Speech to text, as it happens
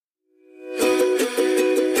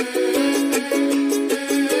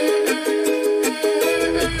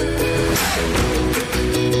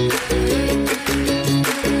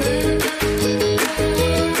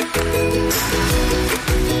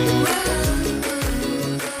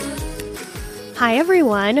Hi,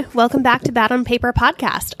 everyone. Welcome back to Bad on Paper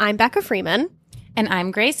podcast. I'm Becca Freeman. And I'm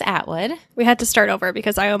Grace Atwood. We had to start over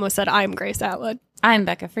because I almost said I'm Grace Atwood. I'm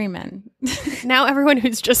Becca Freeman. Now everyone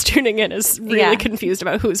who's just tuning in is really confused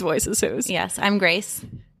about whose voice is whose. Yes, I'm Grace.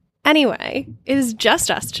 Anyway, it is just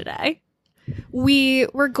us today. We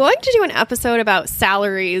were going to do an episode about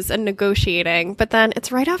salaries and negotiating, but then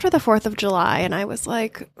it's right after the 4th of July, and I was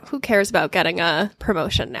like, who cares about getting a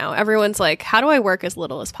promotion now? Everyone's like, how do I work as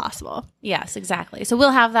little as possible? Yes, exactly. So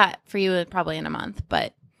we'll have that for you probably in a month,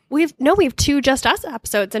 but... We have 2 Just Us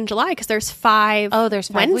episodes in July because there's 5 there's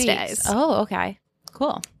 5 Wednesdays. Weeks. Oh, okay.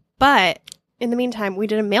 Cool. But in the meantime, we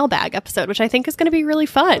did a mailbag episode, which I think is going to be really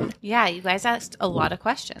fun. Yeah, you guys asked a lot of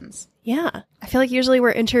questions. Yeah. I feel like usually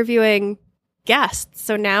we're interviewing guests,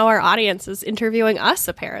 so now our audience is interviewing us,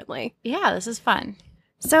 apparently. Yeah, this is fun.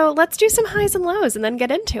 So let's do some highs and lows and then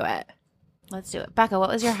get into it. Let's do it. Becca, what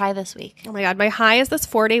was your high this week? Oh my God, my high is this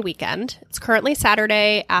 4-day weekend. It's currently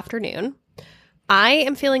Saturday afternoon. I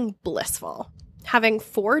am feeling blissful. Having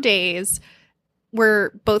 4 days.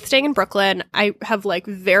 We're both staying in Brooklyn. I have like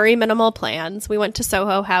very minimal plans. We went to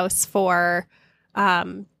Soho House for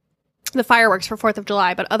the fireworks for 4th of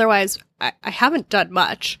July, but otherwise I haven't done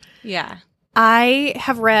much. Yeah. I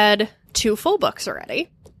have read 2 full books already.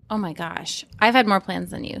 Oh my gosh. I've had more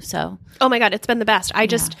plans than you, so. Oh my God, it's been the best. I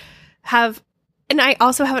just have, and I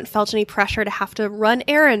also haven't felt any pressure to have to run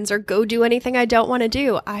errands or go do anything I don't want to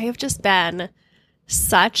do. I have just been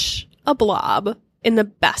such a blob in the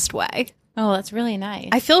best way. Oh, that's really nice.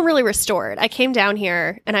 I feel really restored. I came down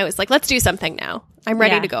here and I was like, let's do something now. I'm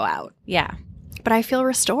ready to go out. Yeah. But I feel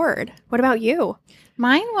restored. What about you?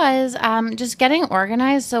 Mine was just getting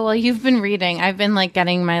organized. So while you've been reading, I've been like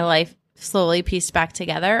getting my life slowly pieced back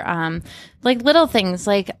together. Like little things.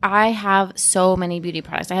 Like I have so many beauty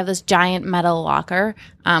products. I have this giant metal locker,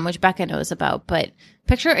 which Becca knows about. But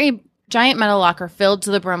picture a giant metal locker filled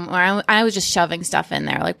to the brim where I was just shoving stuff in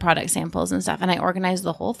there, like product samples and stuff. And I organized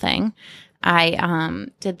the whole thing. I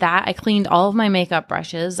did that. I cleaned all of my makeup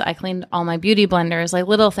brushes. I cleaned all my beauty blenders, like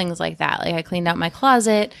little things like that. Like I cleaned out my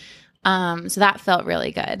closet. So that felt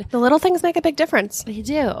really good. The little things make a big difference. They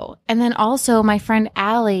do. And then also my friend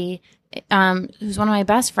Allie, who's one of my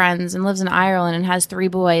best friends and lives in Ireland and has 3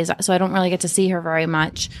 boys, so I don't really get to see her very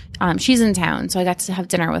much. She's in town, so I got to have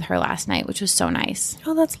dinner with her last night, which was so nice.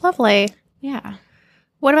 Oh, that's lovely. Yeah.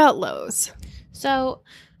 What about lows? So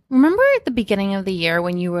remember at the beginning of the year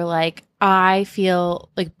when you were like, I feel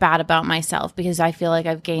like bad about myself because I feel like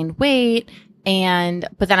I've gained weight,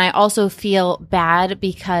 but then I also feel bad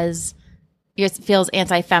because it feels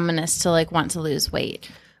anti-feminist to like want to lose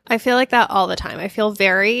weight. I feel like that all the time.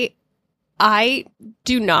 I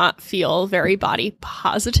do not feel very body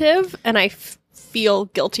positive, and I feel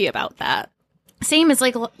guilty about that. Same as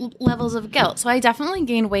like levels of guilt. So I definitely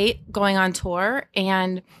gained weight going on tour,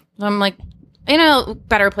 and I'm like in a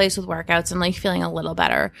better place with workouts and like feeling a little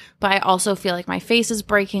better. But I also feel like my face is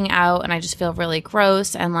breaking out, and I just feel really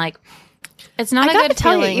gross, and like it's not a good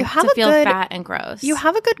feeling to feel fat and gross. You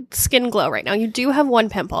have a good skin glow right now. You do have 1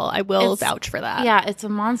 pimple. I will vouch for that. Yeah, it's a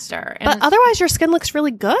monster. But otherwise, your skin looks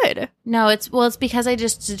really good. No, it's because I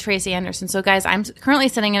just did Tracy Anderson. So guys, I'm currently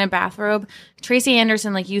sitting in a bathrobe. Tracy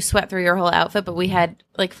Anderson, like you sweat through your whole outfit, but I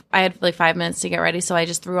had 5 minutes to get ready, so I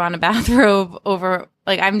just threw on a bathrobe over.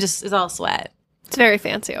 Like it's all sweat. It's very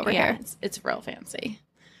fancy over here. It's real fancy.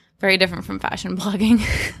 Very different from fashion blogging.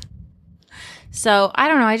 So I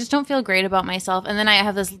don't know. I just don't feel great about myself. And then I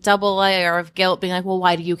have this double layer of guilt being like, well,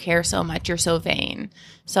 why do you care so much? You're so vain.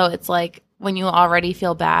 So it's like when you already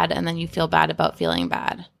feel bad and then you feel bad about feeling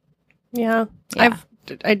bad. Yeah.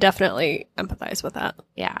 I definitely empathize with that.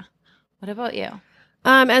 Yeah. What about you?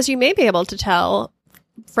 As you may be able to tell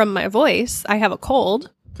from my voice, I have a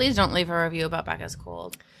cold. Please don't leave a review about Becca's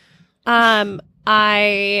cold.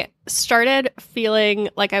 I started feeling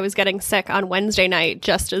like I was getting sick on Wednesday night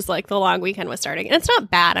just as like the long weekend was starting. And it's not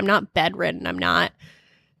bad. I'm not bedridden. I'm not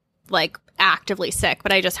like actively sick,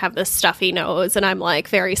 but I just have this stuffy nose and I'm like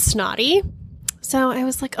very snotty. So I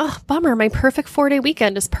was like, oh, bummer. My perfect 4-day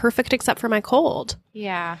weekend is perfect except for my cold.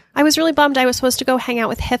 Yeah. I was really bummed. I was supposed to go hang out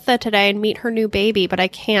with Hitha today and meet her new baby, but I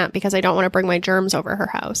can't because I don't want to bring my germs over her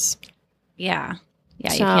house. Yeah.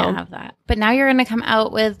 Yeah, you can't have that. But now you're going to come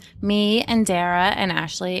out with me and Dara and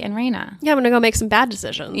Ashley and Raina. Yeah, I'm going to go make some bad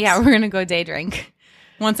decisions. Yeah, we're going to go day drink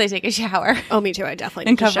once I take a shower. Oh, me too. I definitely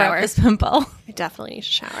need to shower. And cover up this pimple. I definitely need to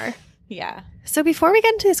shower. Yeah. So before we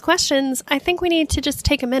get into these questions, I think we need to just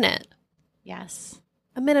take a minute. Yes.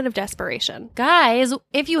 A minute of desperation. Guys,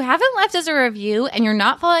 if you haven't left us a review and you're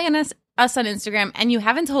not following us on Instagram and you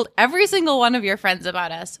haven't told every single one of your friends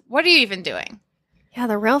about us, what are you even doing? Yeah,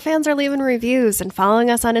 the real fans are leaving reviews and following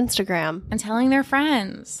us on Instagram. And telling their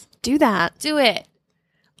friends. Do that. Do it.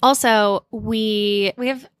 Also, we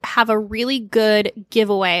have a really good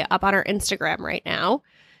giveaway up on our Instagram right now.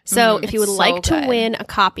 So if you would like to win a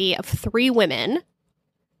copy of 3 Women,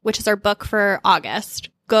 which is our book for August,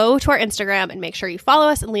 go to our Instagram and make sure you follow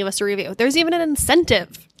us and leave us a review. There's even an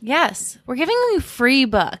incentive. Yes. We're giving you free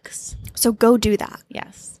books. So go do that.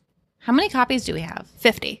 Yes. How many copies do we have?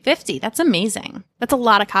 50. 50. That's amazing. That's a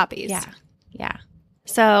lot of copies. Yeah. Yeah.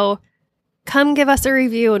 So come give us a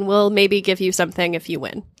review and we'll maybe give you something if you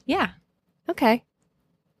win. Yeah. Okay.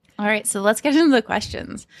 All right. So let's get into the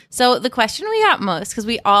questions. So the question we got most, because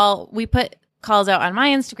we put calls out on my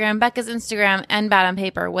Instagram, Becca's Instagram, and Bad on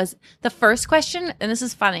Paper, was the first question, and this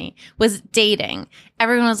is funny, was dating.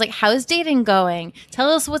 Everyone was like, how's dating going?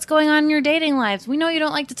 Tell us what's going on in your dating lives. We know you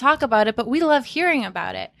don't like to talk about it, but we love hearing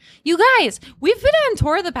about it. You guys, we've been on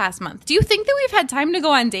tour the past month. Do you think that we've had time to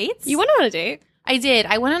go on dates? You went on a date? I did.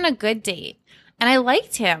 I went on a good date. And I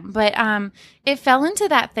liked him, but it fell into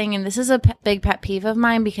that thing, and this is a big pet peeve of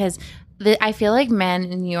mine because I feel like men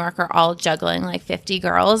in New York are all juggling like 50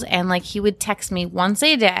 girls, and like he would text me once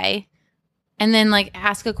a day and then like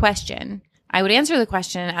ask a question. I would answer the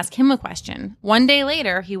question and ask him a question. One day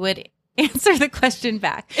later, he would answer the question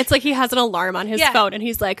back. It's like he has an alarm on his phone and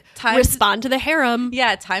he's like, respond to the harem.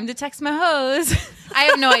 Yeah, time to text my hoes. I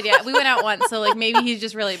have no idea. We went out once, so like maybe he's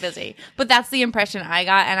just really busy. But that's the impression I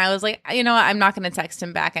got, and I was like, you know what? I'm not going to text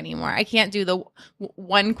him back anymore. I can't do the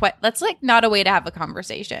one That's like not a way to have a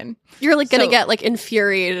conversation. You're like going to get like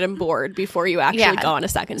infuriated and bored before you actually go on a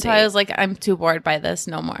second date. So I was like, I'm too bored by this.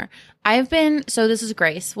 No more. So this is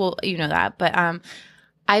Grace. Well, you know that, but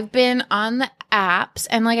I've been on the apps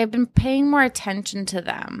and like I've been paying more attention to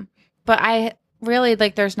them, but I really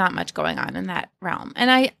like there's not much going on in that realm,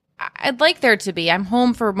 and I'd like there to be. I'm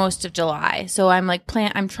home for most of July, so I'm like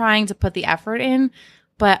I'm trying to put the effort in,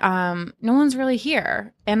 but no one's really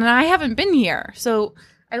here, and I haven't been here. So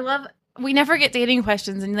we never get dating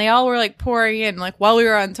questions, and they all were like pouring in like while we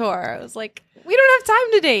were on tour. I was like, we don't have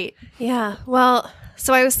time to date. Yeah, well,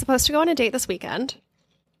 so I was supposed to go on a date this weekend,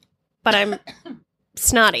 but I'm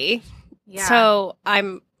snotty. Yeah. So I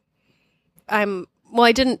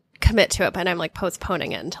didn't commit to it, but I'm like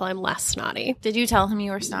postponing it until I'm less snotty. Did you tell him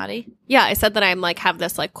you were snotty? Yeah, I said that I'm like have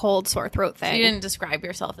this like cold sore throat thing. So you didn't describe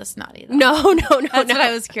yourself as snotty though. No. That's what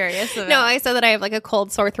I was curious about. No, I said that I have like a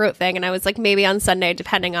cold sore throat thing, and I was like maybe on Sunday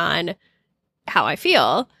depending on how I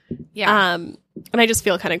feel. Yeah. And I just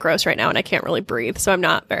feel kind of gross right now and I can't really breathe, so I'm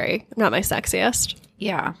not my sexiest.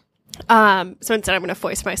 Yeah. So instead I'm going to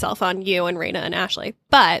foist myself on you and Raina and Ashley.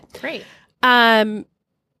 But great.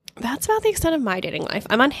 That's about the extent of my dating life.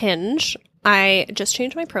 I'm on Hinge. I just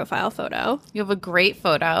changed my profile photo. You have a great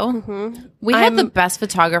photo. Mm-hmm. We had the best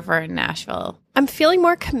photographer in Nashville. I'm feeling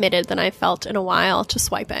more committed than I felt in a while to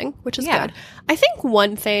swiping, which is good. I think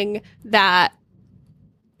one thing that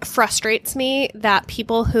frustrates me that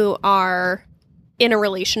people who are in a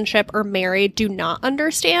relationship or married do not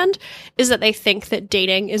understand is that they think that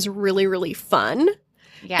dating is really, really fun.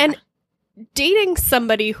 Yeah. And dating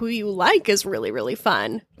somebody who you like is really, really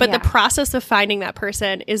fun. But the process of finding that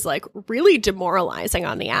person is like really demoralizing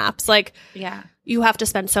on the apps. Like, you have to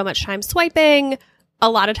spend so much time swiping. A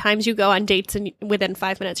lot of times you go on dates and within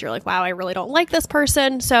 5 minutes you're like, wow, I really don't like this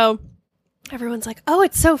person. So everyone's like, oh,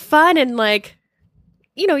 it's so fun. And like,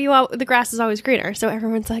 you know, the grass is always greener. So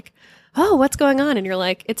everyone's like, oh, what's going on? And you're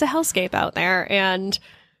like, it's a hellscape out there. And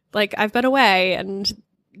like, I've been away and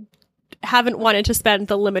haven't wanted to spend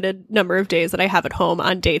the limited number of days that I have at home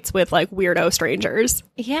on dates with like weirdo strangers.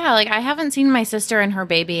 Yeah. Like I haven't seen my sister and her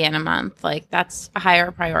baby in a month. Like that's a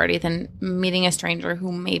higher priority than meeting a stranger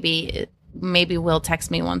who maybe will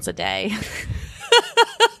text me once a day.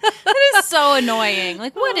 It is so annoying.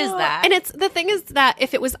 Like, what is that? And the thing is that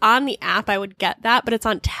if it was on the app, I would get that, but it's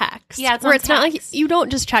on text. Yeah, it's where on it's text. not like you don't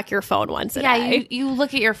just check your phone once a day. Yeah, you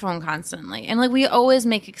look at your phone constantly. And like we always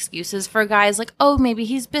make excuses for guys like, oh, maybe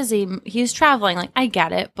he's busy, he's traveling. Like, I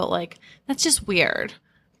get it, but like that's just weird.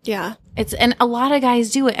 Yeah. And a lot of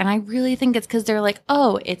guys do it, and I really think it's because they're like,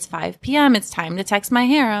 oh, it's 5 p.m., it's time to text my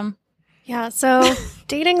harem. Yeah, so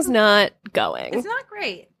dating's not going. It's not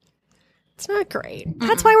great. It's not great. Mm-mm.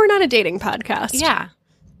 That's why we're not a dating podcast. Yeah.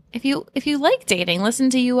 If you like dating, listen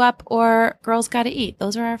to You Up or Girls Gotta Eat.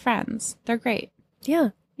 Those are our friends. They're great. Yeah.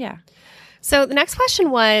 Yeah. So the next question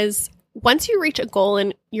was, once you reach a goal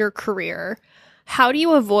in your career, how do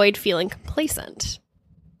you avoid feeling complacent?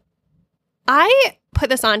 I put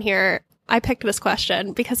this on here. I picked this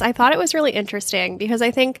question because I thought it was really interesting because I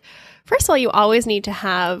think, first of all, you always need to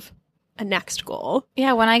have a next goal.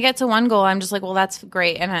 Yeah, when I get to one goal, I'm just like, well, that's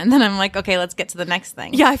great. And then I'm like, okay, let's get to the next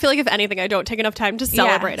thing. Yeah, I feel like if anything, I don't take enough time to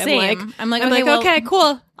celebrate. Yeah, same. I'm like, okay,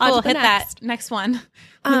 cool. Cool, hit that next one.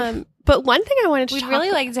 But one thing I wanted to We'd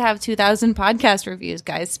really like to have 2,000 podcast reviews,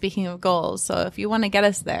 guys, speaking of goals. So if you want to get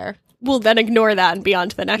us there. We'll then ignore that and be on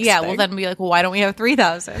to the next thing. We'll then be like, well, why don't we have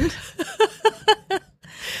 3,000?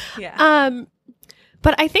 Yeah.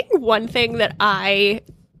 But I think one thing that I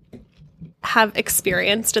have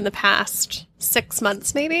experienced in the past 6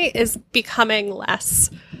 months maybe is becoming less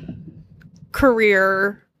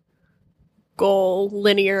career goal,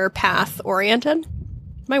 linear path oriented.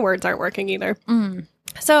 My words aren't working either.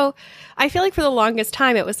 So I feel like for the longest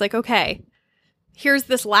time it was like, okay, here's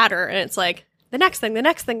this ladder and it's like the next thing, the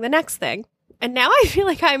next thing, the next thing. And now I feel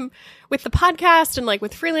like I'm with the podcast and like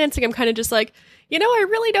with freelancing, I'm kind of just like, I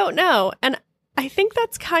really don't know. And I think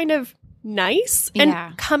that's kind of nice. Yeah.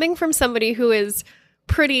 And coming from somebody who is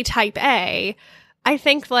pretty type A, I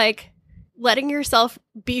think like letting yourself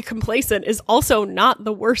be complacent is also not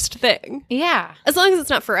the worst thing. Yeah. As long as it's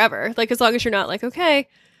not forever. Like as long as you're not like, okay,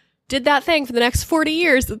 did that thing for the next 40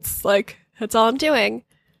 years. It's like, that's all I'm doing.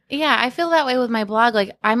 Yeah, I feel that way with my blog.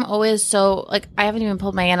 Like, I'm always so, like, I haven't even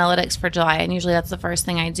pulled my analytics for July, and usually that's the first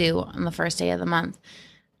thing I do on the first day of the month.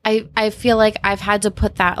 I feel like I've had to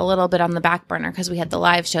put that a little bit on the back burner because we had the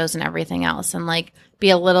live shows and everything else, and, like, be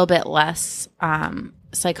a little bit less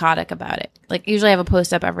psychotic about it. Like, usually I have a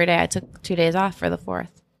post up every day. I took 2 days off for the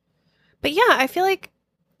 4th. But yeah, I feel like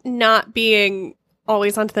not being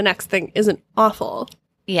always on to the next thing isn't awful.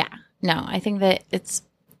 Yeah. No, I think that it's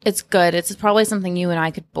good. It's probably something you and I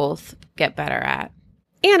could both get better at.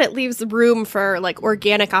 And it leaves room for like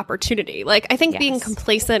organic opportunity. Like I think being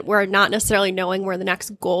complacent where not necessarily knowing where the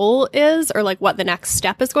next goal is or like what the next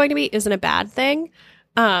step is going to be isn't a bad thing.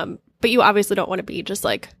 But you obviously don't want to be just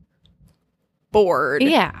like bored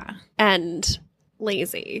and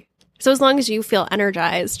lazy. So as long as you feel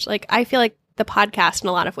energized, like I feel like the podcast in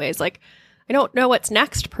a lot of ways, like I don't know what's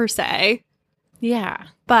next per se. Yeah.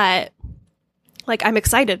 But like, I'm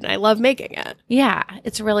excited and I love making it. Yeah,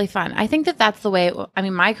 it's really fun. I think that that's the way, I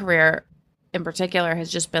mean, my career in particular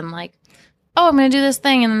has just been like, oh, I'm going to do this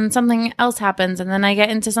thing and then something else happens and then I get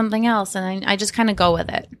into something else and I just kind of go with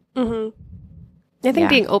it. Mm-hmm. I think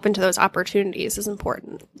being open to those opportunities is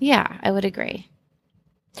important. Yeah, I would agree.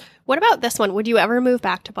 What about this one? Would you ever move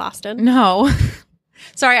back to Boston? No.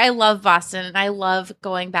 Sorry, I love Boston and I love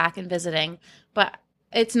going back and visiting, but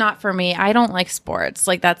it's not for me. I don't like sports.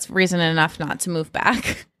 Like, that's reason enough not to move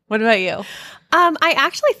back. What about you? I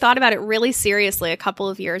actually thought about it really seriously a couple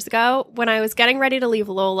of years ago. When I was getting ready to leave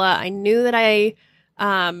Lola, I knew that I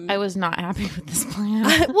was not happy with this plan.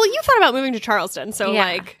 Well, you thought about moving to Charleston, so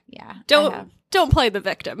don't play the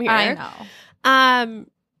victim here. I know.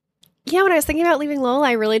 When I was thinking about leaving Lola,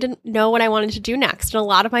 I really didn't know what I wanted to do next. And a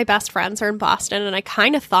lot of my best friends are in Boston, and I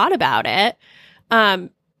kind of thought about it.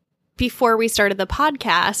 Before we started the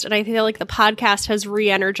podcast, and I feel like the podcast has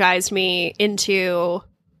re-energized me into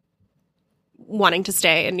wanting to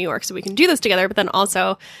stay in New York so we can do this together. But then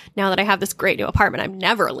also, now that I have this great new apartment, I'm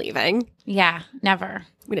never leaving. Yeah, never.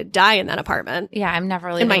 I'm going to die in that apartment. Yeah, I'm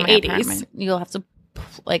never leaving in my 80s. Apartment. You'll have to,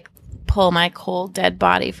 like, pull my cold, dead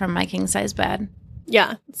body from my king-size bed.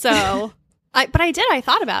 Yeah, so, I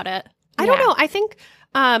thought about it. I don't know. I think...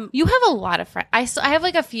 you have a lot of friends. I have,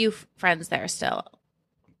 like, a few friends there still.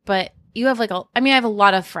 But you have like I have a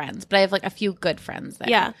lot of friends, but I have like a few good friends there.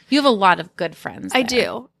 Yeah. You have a lot of good friends there. I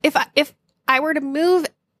do. If I were to move,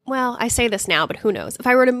 well, I say this now, but who knows? If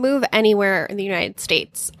I were to move anywhere in the United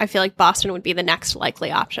States, I feel like Boston would be the next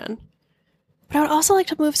likely option. But I would also like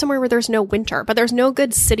to move somewhere where there's no winter, but there's no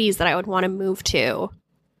good cities that I would want to move to.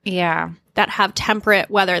 Yeah. That have temperate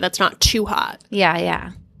weather that's not too hot. Yeah,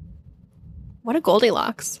 yeah. What a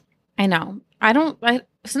Goldilocks. I know.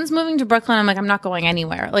 Since moving to Brooklyn, I'm like, I'm not going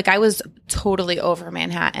anywhere. Like, I was totally over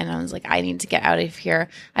Manhattan. I was like, I need to get out of here.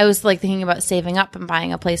 I was like thinking about saving up and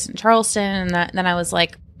buying a place in Charleston. And then I was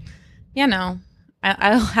like, no,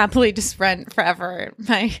 I'll happily just rent forever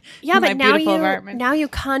my beautiful apartment. Now you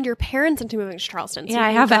conned your parents into moving to Charleston. So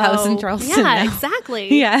I have a house in Charleston now.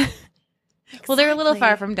 Exactly. Yeah. Exactly. Well, they're a little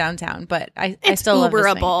far from downtown, but I still love this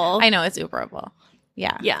thing. I know, it's Uberable.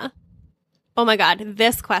 Yeah. Yeah. Oh my God,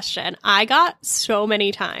 this question I got so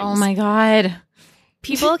many times. Oh my God.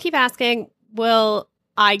 People keep asking, will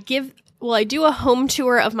I do a home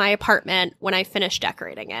tour of my apartment when I finish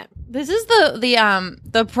decorating it? This is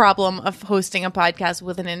the problem of hosting a podcast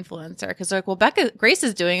with an influencer, because they're like, well, Grace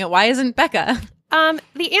is doing it. Why isn't Becca?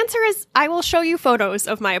 The answer is I will show you photos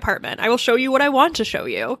of my apartment. I will show you what I want to show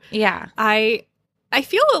you. Yeah. I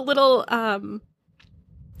feel a little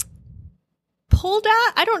pulled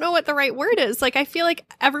at? I don't know what the right word is. Like, I feel like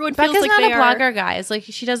everyone feels Becca's like not they a blogger, guys. Like,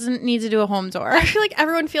 she doesn't need to do a home tour. I feel like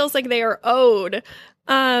everyone feels like they are owed.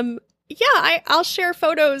 Yeah, I'll share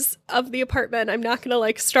photos of the apartment. I'm not going to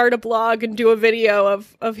like start a blog and do a video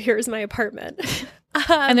of here's my apartment.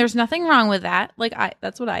 And there's nothing wrong with that. Like,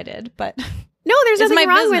 that's what I did, but no, there's it's nothing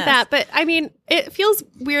my wrong with business. that. But I mean, it feels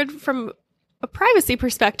weird from a privacy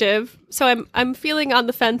perspective. So I'm feeling on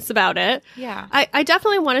the fence about it. Yeah. I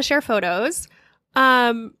definitely want to share photos.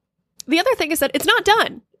 The other thing is that it's not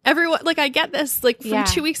done. Everyone, like, I get this, like, from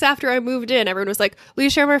 2 weeks after I moved in, everyone was like, will you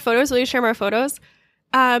share more photos? Will you share more photos?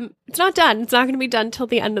 It's not done. It's not going to be done till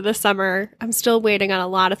the end of the summer. I'm still waiting on a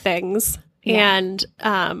lot of things and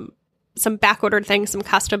some back-ordered things, some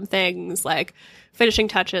custom things, like finishing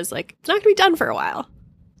touches. Like, it's not going to be done for a while.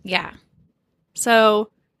 Yeah.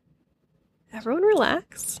 So everyone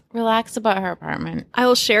relax. Relax about her apartment. I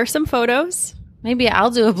will share some photos. Maybe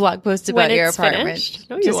I'll do a blog post about when your it's apartment. finished.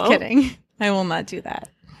 No, you Just won't. kidding. I will not do that.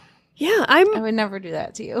 Yeah, I would never do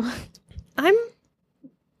that to you. I'm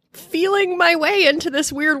feeling my way into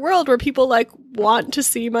this weird world where people like want to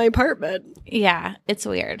see my apartment. Yeah, it's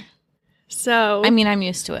weird. So I mean, I'm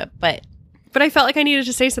used to it, but I felt like I needed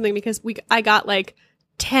to say something because I got like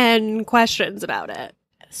 10 questions about it.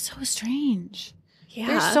 it's so strange. Yeah,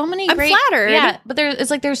 There's so many I'm great flattered. Yeah, but it's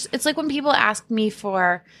like when people ask me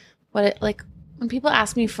for what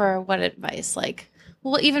advice, like,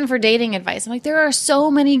 well, even for dating advice, I'm like, there are so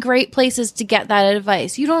many great places to get that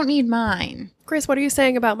advice. You don't need mine. Grace, what are you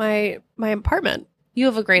saying about my apartment? You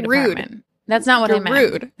have a great Rude. apartment. That's not what You're I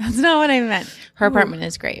meant. rude. That's not what I meant. Her Ooh. apartment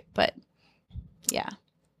is great, but yeah.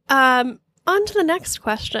 On to the next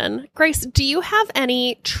question. Grace, do you have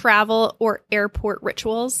any travel or airport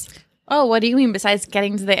rituals? Oh, what do you mean besides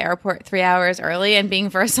getting to the airport 3 hours early and being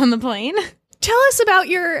first on the plane? Tell us about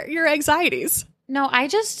your anxieties. No,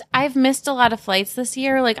 I've missed a lot of flights this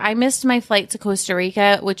year. Like, I missed my flight to Costa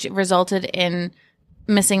Rica, which resulted in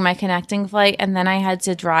missing my connecting flight. And then I had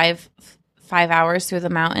to drive 5 hours through the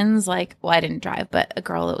mountains. Like, well, I didn't drive, but a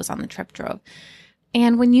girl that was on the trip drove.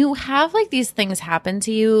 And when you have like these things happen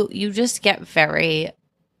to you, you just get very,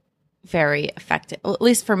 very affected. Well, at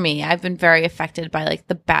least for me, I've been very affected by like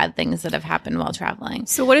the bad things that have happened while traveling.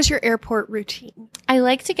 So what is your airport routine? I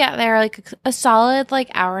like to get there like a solid like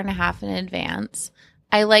hour and a half in advance.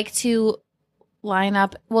 I like to line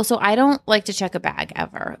up. Well, so I don't like to check a bag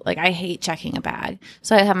ever. Like, I hate checking a bag.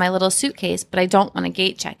 So I have my little suitcase, but I don't want to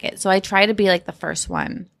gate check it. So I try to be like the first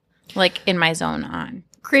one, like in my zone on.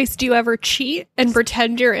 Grace, do you ever cheat and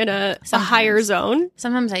pretend you're in a higher zone?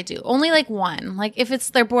 Sometimes I do. Only like one. Like, if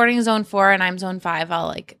it's their boarding zone 4 and I'm zone 5,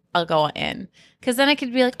 I'll go in. Because then I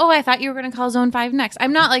could be like, oh, I thought you were going to call zone 5 next.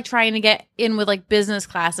 I'm not like trying to get in with like business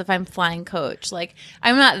class if I'm flying coach. Like,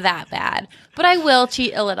 I'm not that bad. But I will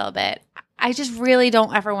cheat a little bit. I just really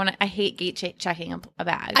don't ever want to. I hate gate checking a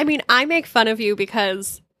bag. I mean, I make fun of you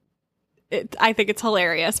because I think it's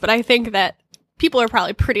hilarious, but I think that people are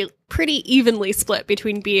probably pretty evenly split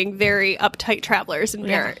between being very uptight travelers and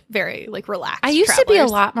very, very like relaxed. I used to be a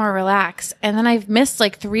travelers. lot more relaxed, and then I've missed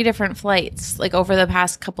like 3 different flights like over the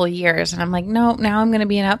past couple of years, and I'm like, no, now I'm going to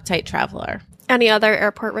be an uptight traveler. Any other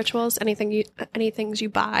airport rituals? Any things you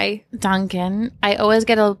buy? Dunkin'. I always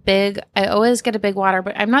get a big water,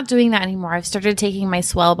 but I'm not doing that anymore. I've started taking my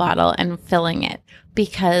Swell bottle and filling it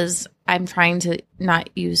because I'm trying to not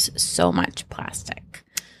use so much plastic.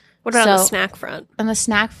 What about on the snack front? On the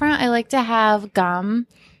snack front, I like to have gum.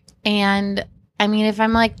 And I mean, if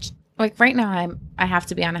I'm like right now, I have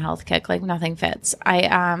to be on a health kick. Like, nothing fits.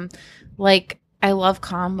 I love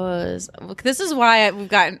combos. This is why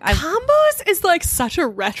combos is like such a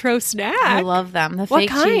retro snack. I love them. The what fake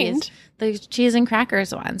kind? cheese, the cheese and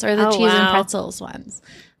crackers ones, or the cheese and pretzels ones,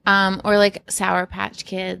 or like Sour Patch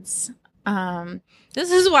Kids. This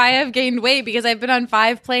is why I've gained weight, because I've been on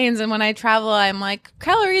 5 planes, and when I travel, I'm like,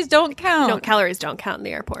 calories don't count. No, calories don't count in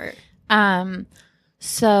the airport.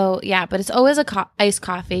 So yeah, but it's always a iced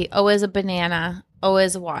coffee, always a banana,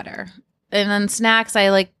 always water, and then snacks.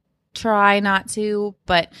 I like try not to,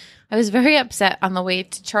 but I was very upset on the way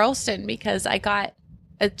to Charleston because I got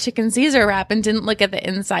a chicken Caesar wrap and didn't look at the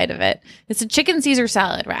inside of it. It's a chicken Caesar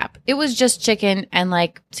salad wrap. It was just chicken and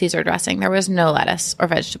like Caesar dressing. There was no lettuce or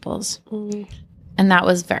vegetables. And that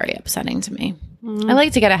was very upsetting to me. I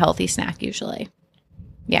like to get a healthy snack usually.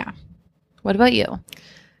 Yeah. What about you?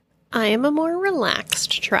 I am a more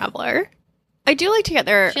relaxed traveler. I do like to get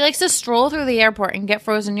there. She likes to stroll through the airport and get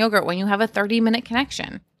frozen yogurt when you have a 30-minute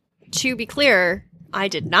connection. To be clear, I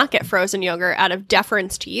did not get frozen yogurt out of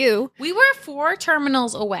deference to you. We were 4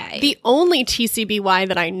 terminals away. The only TCBY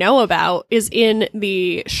that I know about is in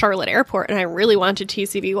the Charlotte airport, and I really wanted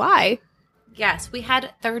TCBY. Yes, we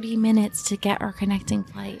had 30 minutes to get our connecting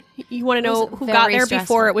flight. You want to know was who got very there stressful.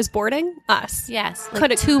 before it was boarding? Us. Yes, like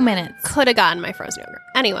Coulda- 2 minutes. Could have gotten my frozen yogurt.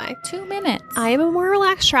 Anyway, 2 minutes. I am a more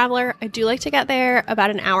relaxed traveler. I do like to get there about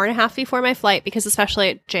an hour and a half before my flight because especially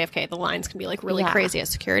at JFK, the lines can be like really Yeah. crazy at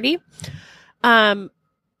security.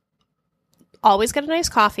 Always get a nice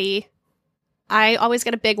coffee. I always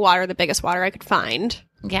get a big water, the biggest water I could find.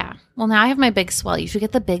 Yeah. Well, now I have my big swell. You should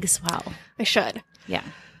get the big swell. I should. Yeah.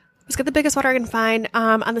 Let's get the biggest water I can find.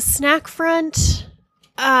 On the snack front,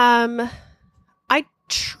 I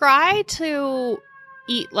try to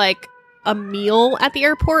eat like a meal at the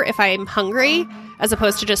airport if I'm hungry, as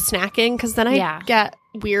opposed to just snacking, because then I Yeah. get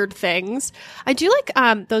weird things. I do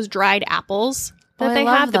like those dried apples that Oh, I they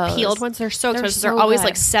love have. those. The peeled ones, they're so They're expensive. so They're always good.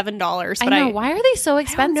 like $7. I But know. Why are they so I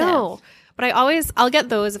expensive? don't know. But I'll get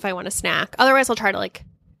those if I want a snack. Otherwise, I'll try to like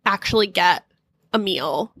actually get a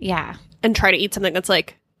meal Yeah. and try to eat something that's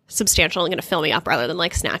like substantial and going to fill me up rather than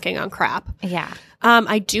like snacking on crap. Yeah.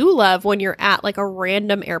 I do love when you're at like a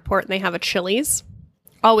random airport and they have a Chili's.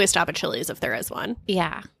 Always stop at Chili's if there is one.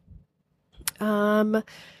 Yeah.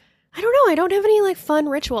 I don't know. I don't have any like fun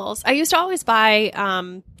rituals. I used to always buy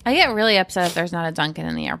I get really upset if there's not a Dunkin'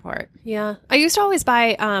 in the airport. yeah. I used to always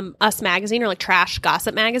buy Us magazine or like trash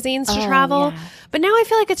gossip magazines to Oh, travel. yeah. But now I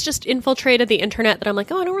feel like it's just infiltrated the internet that I'm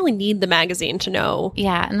like, oh, I don't really need the magazine to know.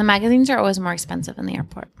 Yeah. And the magazines are always more expensive in the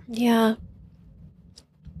airport. Yeah.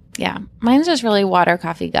 Yeah. Mine's just really water,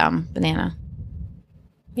 coffee, gum, banana.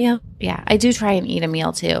 Yeah. Yeah. I do try and eat a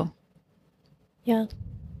meal too. Yeah.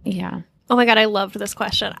 Yeah. Oh my God, I loved this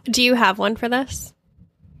question. Do you have one for this?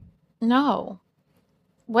 No.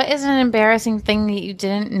 What is an embarrassing thing that you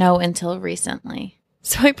didn't know until recently?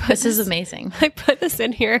 So I put This is amazing. I put this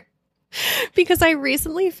in here because I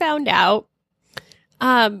recently found out.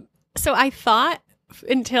 So I thought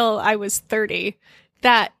until I was 30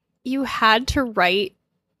 that you had to write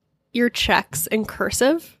your checks in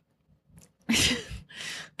cursive.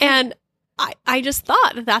 And I just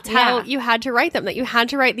thought that that's how Yeah. you had to write them, that you had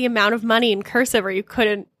to write the amount of money in cursive or you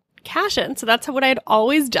couldn't cash it. So that's what I had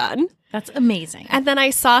always done. That's amazing. And then I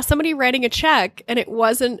saw somebody writing a check and it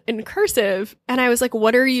wasn't in cursive. And I was like,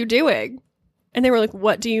 what are you doing? And they were like,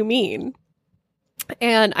 what do you mean?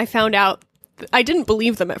 And I found out, I didn't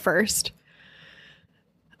believe them at first.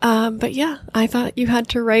 But yeah, I thought you had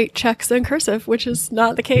to write checks in cursive, which is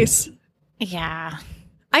not the case. Yeah.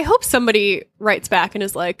 I hope somebody writes back and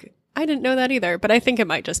is like, I didn't know that either, but I think it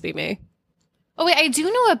might just be me. Oh wait,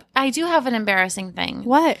 I do have an embarrassing thing.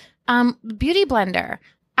 What? Beauty blender.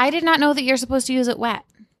 I did not know that you're supposed to use it wet.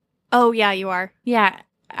 Oh, yeah, you are. Yeah.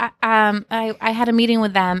 I had a meeting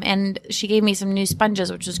with them and she gave me some new sponges,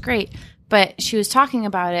 which was great. But she was talking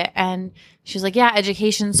about it and she was like, yeah,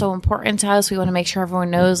 education's so important to us. We want to make sure everyone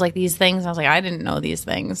knows like these things. And I was like, I didn't know these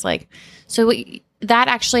things. Like, so that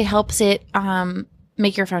actually helps it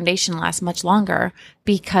make your foundation last much longer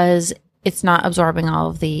because it's not absorbing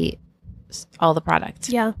all the product.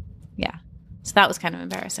 Yeah. Yeah. So that was kind of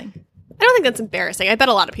embarrassing. I don't think that's embarrassing. I bet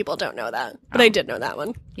a lot of people don't know that, but I did know that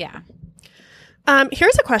one. Yeah.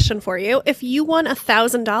 Here's a question for you. If you won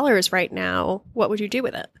 $1,000 right now, what would you do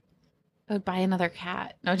with it? I would buy another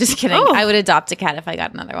cat. No, just kidding. Oh. I would adopt a cat if I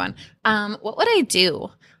got another one. What would I do?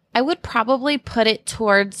 I would probably put it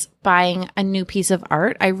towards buying a new piece of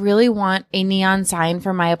art. I really want a neon sign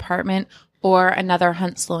for my apartment or another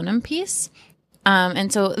Hunt Slonim piece.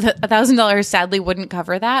 And so the $1,000 sadly wouldn't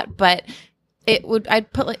cover that, but it would. I'd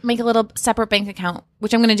make a little separate bank account,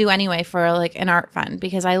 which I'm going to do anyway for like an art fund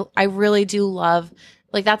because I really do love.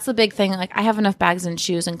 Like, that's the big thing. Like, I have enough bags and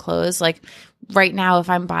shoes and clothes. Like, right now, if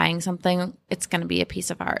I'm buying something, it's going to be a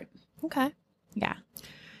piece of art. Okay. Yeah.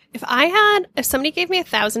 If somebody gave me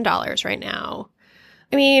 $1,000 right now,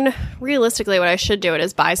 I mean, realistically, what I should do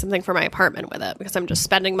is buy something for my apartment with it because I'm just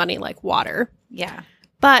spending money like water. Yeah.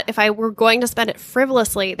 But if I were going to spend it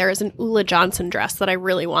frivolously, there is an Ula Johnson dress that I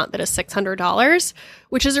really want that is $600,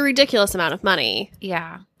 which is a ridiculous amount of money.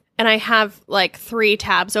 Yeah. And I have like 3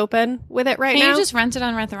 tabs open with it right Can now. you just rent it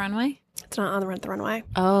on Rent the Runway? It's not on the Rent the Runway.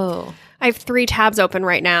 Oh. I have 3 tabs open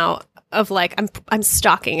right now of like I'm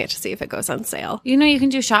stalking it to see if it goes on sale. You know, you can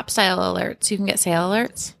do shop style alerts. You can get sale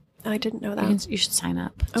alerts. I didn't know that. You should sign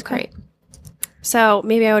up. It's Okay. great. So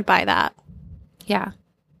maybe I would buy that Yeah.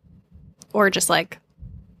 or just like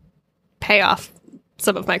pay off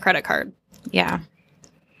some of my credit card. Yeah.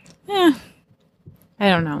 Yeah. I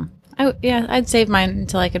don't know. I'd save mine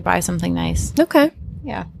until I could buy something nice. Okay.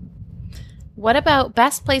 Yeah. What about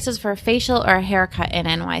best places for a facial or a haircut in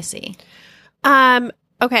NYC?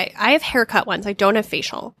 Okay, I have haircut ones. I don't have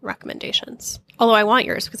facial recommendations. Although I want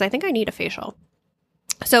yours because I think I need a facial.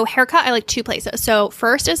 So haircut, I like two places. So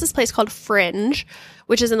first is this place called Fringe,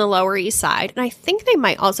 which is in the Lower East Side. And I think they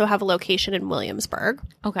might also have a location in Williamsburg.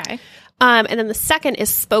 Okay. And then the second is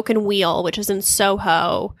Spoken Wheel, which is in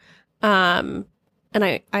Soho. And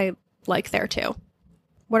I like there too.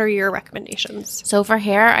 What are your recommendations? So for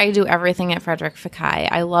hair, I do everything at Frederick Fekkai.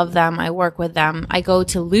 I love them. I work with them. I go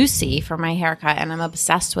to Lucy for my haircut and I'm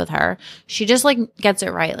obsessed with her. She just like gets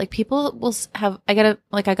it right. Like people will have, I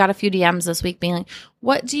got a few DMs this week being like,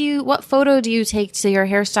 what photo do you take to your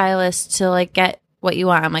hairstylist to like get what you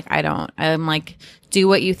want? I'm like, I don't. I'm like, do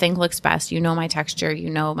what you think looks best. You know my texture, you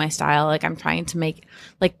know my style. Like I'm trying to make,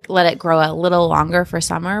 like let it grow a little longer for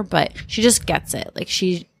summer, but she just gets it. Like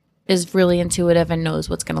she is really intuitive and knows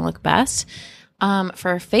what's going to look best.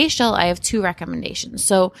 For facial, I have two recommendations.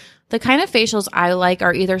 So the kind of facials I like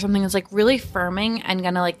are either something that's like really firming and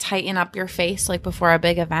going to like tighten up your face like before a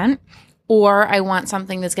big event, or I want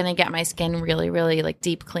something that's going to get my skin really, really like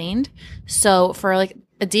deep cleaned. So for like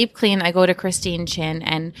a deep clean, I go to Christine Chin,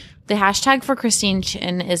 and the hashtag for Christine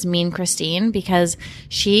Chin is Mean Christine because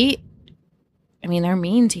they're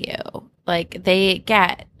mean to you. Like they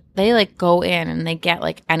like go in and they get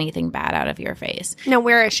like anything bad out of your face. Now,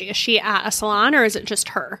 where is she? Is she at a salon or is it just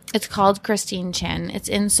her? It's called Christine Chin. It's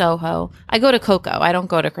in Soho. I go to Coco. I don't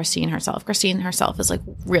go to Christine herself. Christine herself is like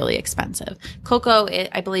really expensive. Coco,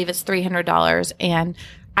 I believe it's $300. And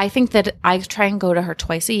I think that I try and go to her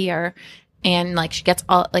twice a year. And like she gets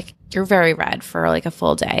all like you're very red for like a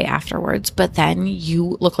full day afterwards, but then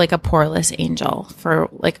you look like a poreless angel for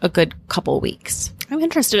like a good couple weeks. I'm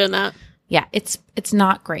interested in that. Yeah, it's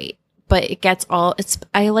not great, but it gets all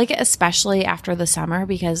I like it especially after the summer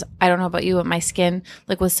because I don't know about you, but my skin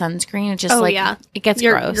like with sunscreen, it just it gets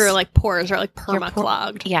gross. Your like pores are like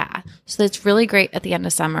perma-clogged. Yeah. So it's really great at the end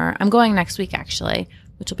of summer. I'm going next week actually,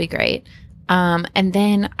 which will be great. And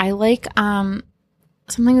then I like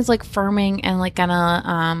something that's like firming and like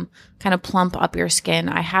gonna kind of plump up your skin.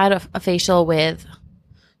 I had a facial with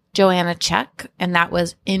Joanna Check, and that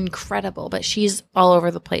was incredible. But she's all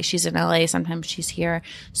over the place. She's in LA. Sometimes she's here.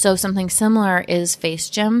 So something similar is Face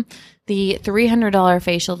Gym. The $300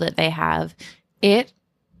 facial that they have, the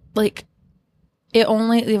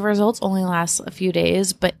results only last a few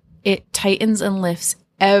days, but it tightens and lifts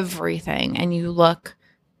everything, and you look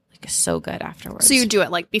like so good afterwards. So you do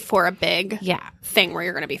it like before a big yeah thing where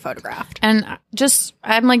you're going to be photographed. And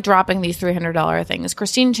I'm like dropping these $300 things.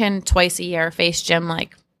 Christine Chin twice a year, Face Gym,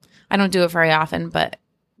 like I don't do it very often, but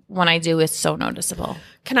when I do, it's so noticeable.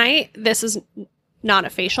 This is not a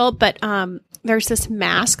facial, but there's this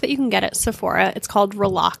mask that you can get at Sephora. It's called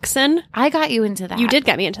Relaxin. I got you into that. You did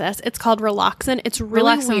get me into this. It's called Relaxin. It's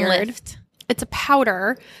really weird. Lift. It's a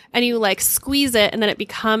powder, and you like squeeze it, and then it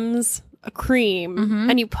becomes a cream,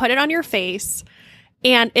 and you put it on your face.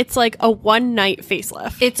 And it's like a one-night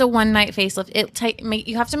facelift. It's a one-night facelift.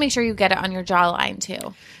 You have to make sure you get it on your jawline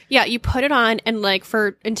too. Yeah, you put it on, and like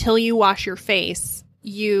until you wash your face,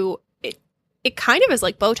 it kind of is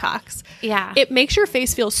like Botox. Yeah, it makes your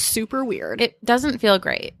face feel super weird. It doesn't feel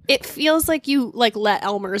great. It feels like you like let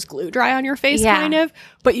Elmer's glue dry on your face, kind of,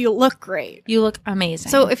 but you look great. You look amazing.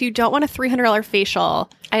 So if you don't want a $300 facial,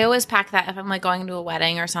 I always pack that if I'm like going to a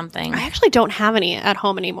wedding or something. I actually don't have any at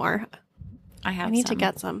home anymore. I need to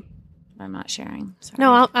get some. I'm not sharing. Sorry.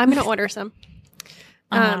 No, I'm going to order some.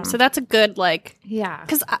 So that's a good yeah.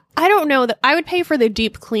 Because I don't know that I would pay for the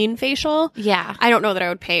deep clean facial. Yeah. I don't know that I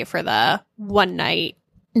would pay for the one night.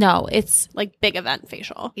 No, it's like big event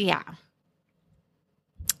facial. Yeah.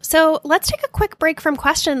 So let's take a quick break from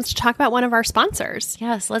questions to talk about one of our sponsors.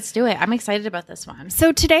 Yes, let's do it. I'm excited about this one.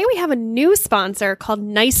 So today we have a new sponsor called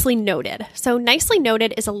Nicely Noted. So Nicely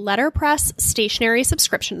Noted is a letterpress stationery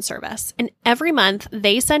subscription service. And every month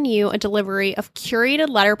they send you a delivery of curated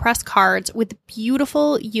letterpress cards with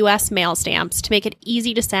beautiful U.S. mail stamps to make it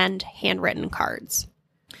easy to send handwritten cards.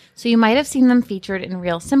 So you might have seen them featured in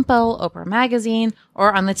Real Simple, Oprah Magazine,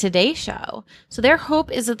 or on the Today Show. So their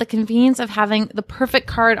hope is that the convenience of having the perfect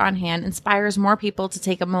card on hand inspires more people to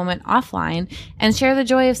take a moment offline and share the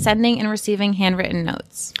joy of sending and receiving handwritten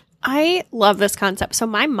notes. I love this concept. So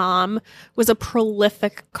my mom was a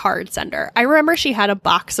prolific card sender. I remember she had a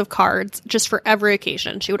box of cards just for every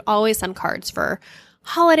occasion. She would always send cards for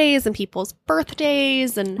holidays and people's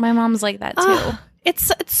birthdays. And my mom's like that too.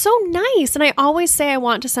 It's so nice. And I always say I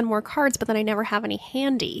want to send more cards, but then I never have any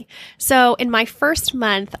handy. So in my first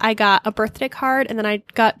month, I got a birthday card, and then I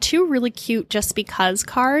got 2 really cute just because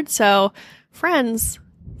cards. So friends,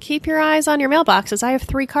 keep your eyes on your mailboxes. I have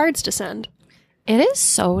 3 cards to send. It is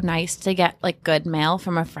so nice to get like good mail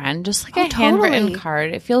from a friend, just like a totally. handwritten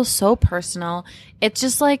card. It feels so personal. It's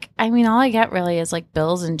just like, I mean, all I get really is like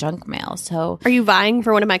bills and junk mail. So Are you vying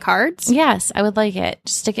for one of my cards? yes, I would like it.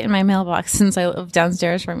 Just stick it in my mailbox since I live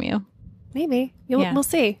downstairs from you. Maybe. Yeah. We'll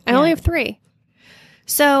see. I Yeah. only have 3.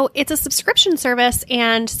 So it's a subscription service,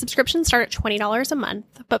 and subscriptions start at $20 a month.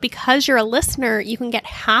 But because you're a listener, you can get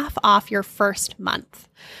half off your first month.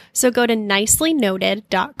 So go to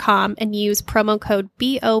nicelynoted.com and use promo code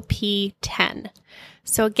BOP10.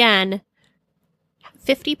 So again,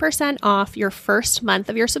 50% off your first month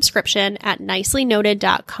of your subscription at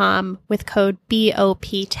nicelynoted.com with code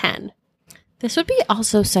BOP10. This would be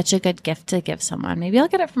also such a good gift to give someone. Maybe I'll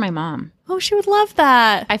get it for my mom. Oh, she would love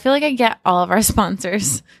that. I feel like I get all of our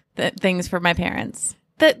sponsors things for my parents.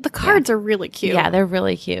 The cards are really cute. Yeah, they're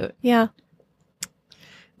really cute. Yeah.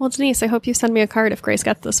 Well, Denise, I hope you send me a card if Grace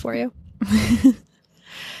gets this for you.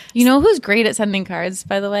 You know who's great at sending cards,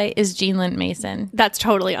 by the way, is Jean Lynn Mason. That's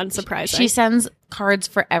totally unsurprising. She sends cards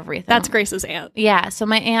for everything. That's Grace's aunt. Yeah. So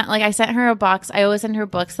my aunt, like I sent her a box. I always send her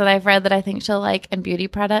books that I've read that I think she'll like and beauty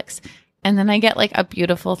products. And then I get like a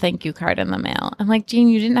beautiful thank you card in the mail. I'm like, Jean,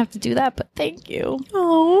 you didn't have to do that, but thank you.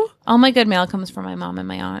 Oh. All my good mail comes from my mom and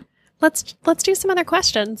my aunt. Let's do some other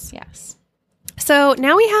questions. Yes. So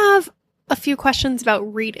now we have a few questions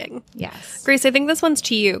about reading. Yes. Grace, I think this one's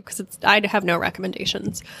to you because I have no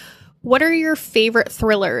recommendations. What are your favorite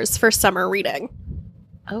thrillers for summer reading?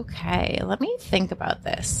 Okay. Let me think about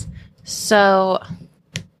this. So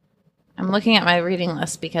I'm looking at my reading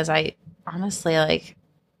list because I honestly like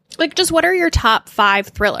just what are your top 5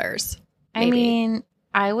 thrillers? I mean,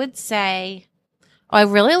 I would say, I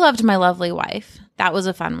really loved My Lovely Wife. That was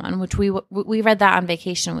a fun one, which we read that on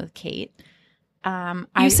vacation with Kate.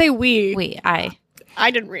 You say we. I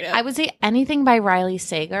didn't read it. I would say anything by Riley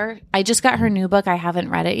Sager. I just got her new book. I haven't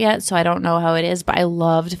read it yet, so I don't know how it is, but I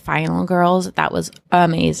loved Final Girls. That was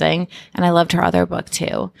amazing. And I loved her other book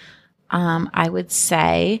too. I would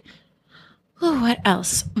say, what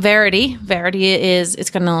else? Verity. Verity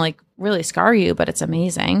it's going to like really scar you, but it's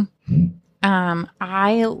amazing.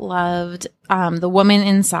 I loved The Woman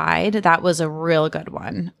Inside. That was a real good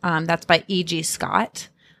one. That's by E.G. Scott.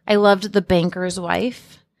 I loved The Banker's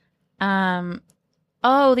Wife. The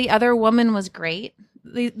Other Woman was great.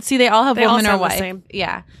 They all have They all woman or sound the wife. same.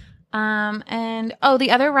 Yeah. The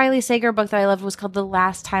other Riley Sager book that I loved was called The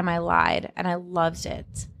Last Time I Lied, and I loved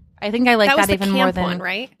it. I think I liked that was that the even more camp than one,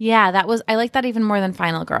 right? Yeah, I liked that even more than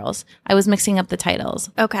Final Girls. I was mixing up the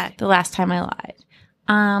titles. Okay. The Last Time I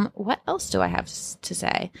Lied. What else do I have to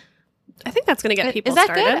say? I think that's going to get people Is that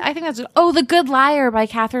started. good? I think that's The Good Liar by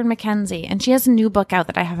Catherine McKenzie. And she has a new book out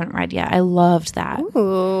that I haven't read yet. I loved that.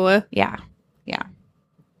 Ooh. Yeah. Yeah.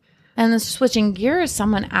 And then switching gears,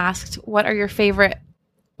 someone asked, what are your favorite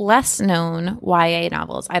less known YA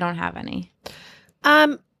novels? I don't have any.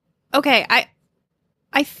 Okay,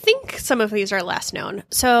 I think some of these are less known.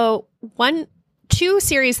 So 2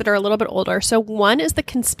 series that are a little bit older. So one is the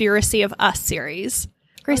Conspiracy of Us series.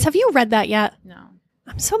 Grace, have you read that yet? No.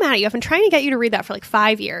 I'm so mad at you. I've been trying to get you to read that for like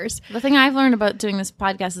 5 years. The thing I've learned about doing this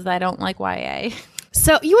podcast is that I don't like YA.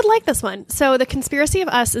 So you would like this one. So the Conspiracy of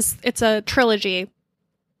Us it's a trilogy.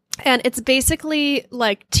 And it's basically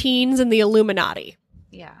like teens and the Illuminati.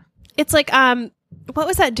 Yeah. It's like what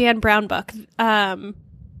was that Dan Brown book?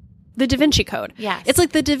 The Da Vinci Code. Yes. It's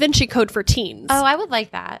like the Da Vinci Code for teens. Oh, I would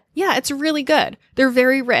like that. Yeah, it's really good. They're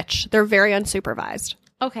very rich. They're very unsupervised.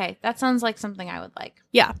 Okay. That sounds like something I would like.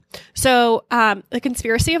 Yeah. So the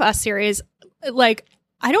Conspiracy of Us series, like,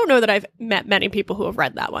 I don't know that I've met many people who have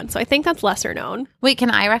read that one. So I think that's lesser known. Wait,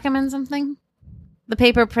 can I recommend something? The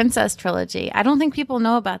Paper Princess trilogy. I don't think people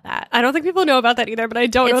know about that. I don't think people know about that either, but I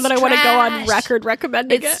don't know It's that I want to go on trash. record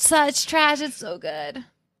recommending It's such trash. It's so good.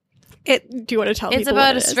 it. Do you want to tell It's people about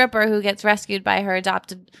what a it is? stripper who gets rescued by her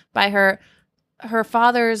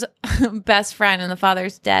father's best friend, and the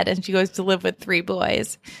father's dead, and she goes to live with 3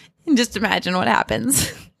 boys. And just imagine what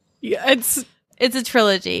happens. Yeah, it's It's a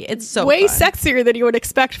trilogy. It's so way fun. sexier than you would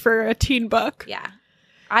expect for a teen book. Yeah.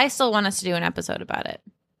 I still want us to do an episode about it.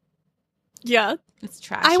 Yeah. It's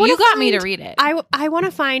trash. I wanna You got me to find- read it. I want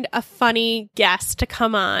to find a funny guest to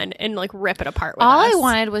come on and like rip it apart with All us. I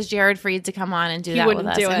wanted was Jared Freed to come on and do He that with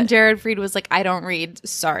wouldn't us. do And it. Jared Freed was like, I don't read.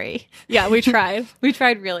 Sorry. Yeah, we tried. We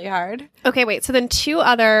tried really hard. Okay, wait. So then 2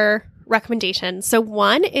 other recommendations. So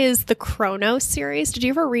one is the Chronos series. Did you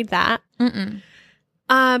ever read that? Mm-mm.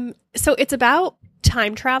 So it's about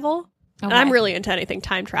time travel. And Okay. I'm really into anything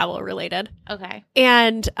time travel related. Okay.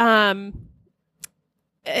 And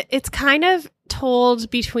it's kind of told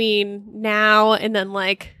between now and then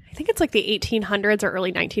like I think it's like the 1800s or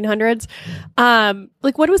early 1900s.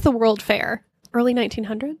 Like what was the World Fair? Early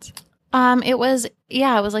 1900s? It was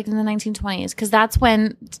like in the 1920s because that's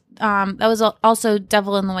when that was also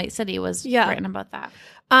Devil in the White City was written about that.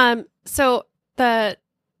 So the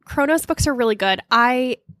Chronos books are really good.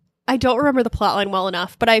 I don't remember the plotline well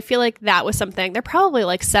enough, but I feel like that was something. They're probably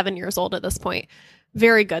like 7 years old at this point.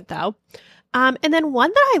 Very good though. And then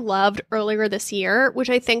one that I loved earlier this year, which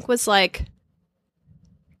I think was like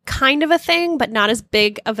kind of a thing, but not as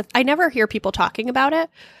big of a. I never hear people talking about it.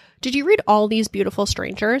 Did you read All These Beautiful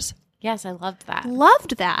Strangers? Yes, I loved that.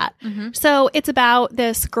 Loved that. Mm-hmm. So it's about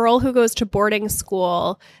this girl who goes to boarding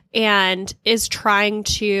school and is trying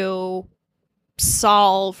to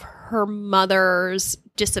solve her mother's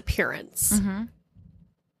disappearance. Mm-hmm.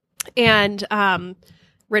 And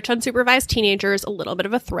rich unsupervised teenagers, a little bit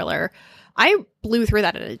of a thriller. I blew through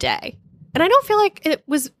that in a day. And I don't feel like it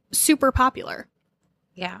was super popular.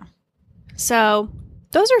 Yeah. So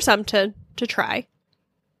those are some to try.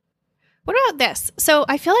 What about this? So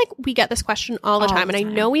I feel like we get this question all the time. And I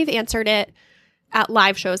know we've answered it at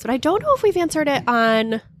live shows, but I don't know if we've answered it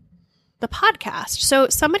on the podcast. So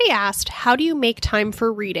somebody asked, how do you make time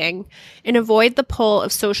for reading and avoid the pull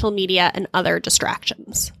of social media and other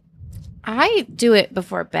distractions? I do it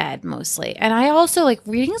before bed mostly. And I also like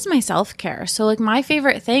reading is my self-care. So like my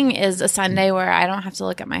favorite thing is a Sunday where I don't have to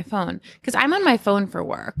look at my phone because I'm on my phone for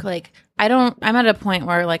work. Like I'm at a point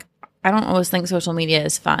where like I don't always think social media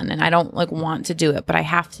is fun and I don't like want to do it, but I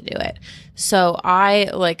have to do it. So I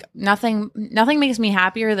like nothing makes me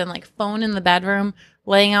happier than like phone in the bedroom,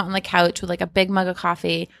 laying out on the couch with like a big mug of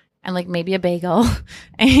coffee and like maybe a bagel.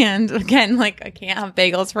 And again, like I can't have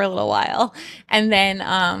bagels for a little while. And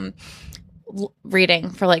then reading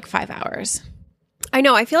for like 5 hours. I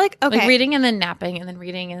know. I feel like, okay. Like reading and then napping and then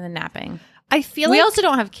reading and then napping. I feel we like also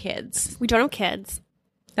don't have kids. We don't have kids.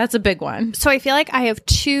 That's a big one. So I feel like I have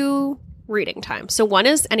 2 reading times. So one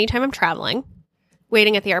is anytime I'm traveling,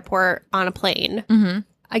 waiting at the airport on a plane. Mm-hmm.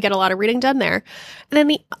 I get a lot of reading done there.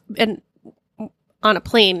 And then on a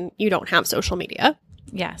plane, you don't have social media.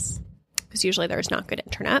 Yes. Because usually there's not good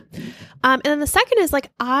internet. And then the second is like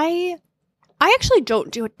I actually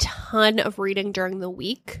don't do a ton of reading during the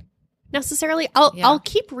week necessarily. I'll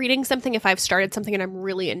keep reading something if I've started something and I'm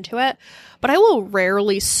really into it, but I will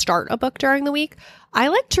rarely start a book during the week. I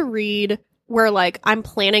like to read where like I'm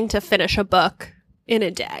planning to finish a book in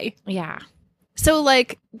a day. Yeah. So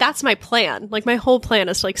like that's my plan. Like my whole plan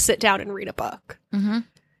is to like sit down and read a book. Mm-hmm.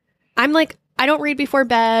 I'm like, I don't read before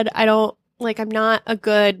bed. I'm not a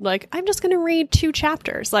good, like, I'm just going to read 2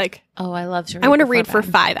 chapters. Like, oh, I love to read. I want to read for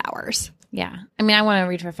 5 hours. Yeah. I mean, I want to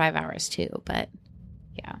read for 5 hours too, but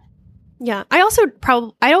yeah. Yeah. I also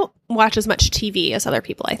I don't watch as much TV as other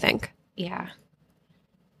people, I think. Yeah.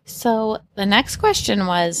 So the next question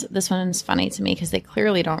was, this one's funny to me because they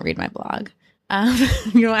clearly don't read my blog.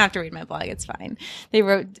 You don't have to read my blog. It's fine. They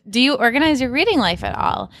wrote, do you organize your reading life at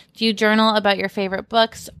all? Do you journal about your favorite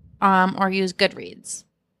books or use Goodreads?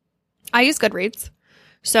 I use Goodreads.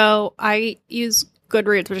 So I use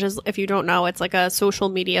Goodreads, which is, if you don't know, it's like a social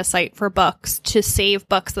media site for books to save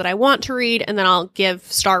books that I want to read. And then I'll give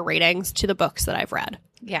star ratings to the books that I've read.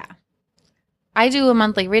 Yeah. I do a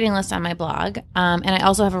monthly reading list on my blog. And I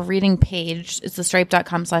also have a reading page. It's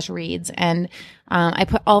thestripe.com/reads. And I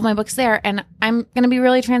put all of my books there. And I'm going to be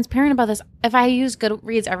really transparent about this. If I use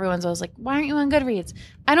Goodreads, everyone's always like, why aren't you on Goodreads?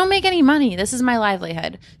 I don't make any money. This is my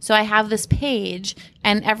livelihood. So I have this page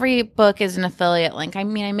and every book is an affiliate link. I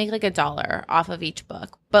mean, I make like $1 off of each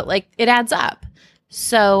book, but like it adds up.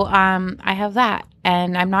 So I have that.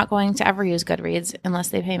 And I'm not going to ever use Goodreads unless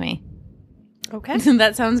they pay me. Okay.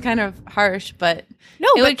 That sounds kind of harsh, but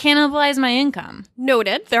it would cannibalize my income.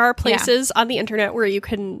 Noted. There are places on the internet where you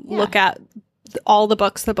can look at all the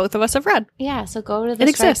books that both of us have read. Yeah, so go to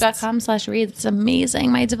thestripe.com/reads. It's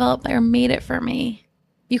amazing. My developer made it for me.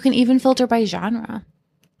 You can even filter by genre.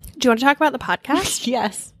 Do you want to talk about the podcast?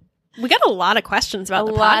 Yes. We got a lot of questions about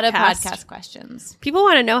the podcast. A lot of podcast questions. People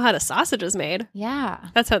want to know how the sausage is made. Yeah.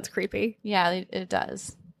 That sounds creepy. Yeah, it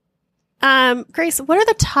does. Grace, what are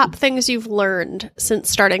the top things you've learned since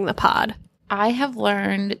starting the pod? I have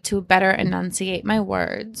learned to better enunciate my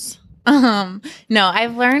words. No,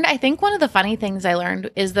 I think one of the funny things I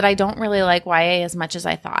learned is that I don't really like YA as much as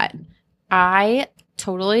I thought. I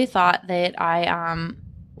totally thought that I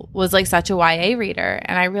was like such a YA reader,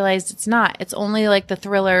 and I realized it's not. It's only like the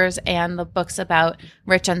thrillers and the books about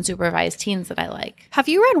rich unsupervised teens that I like. Have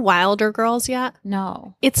you read Wilder Girls yet?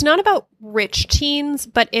 No. It's not about rich teens,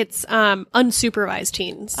 but it's unsupervised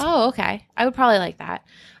teens. Oh, okay. I would probably like that.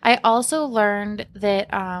 I also learned that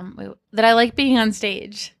that I like being on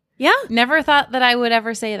stage. Yeah. Never thought that I would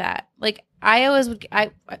ever say that. Like,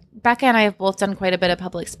 Becca and I have both done quite a bit of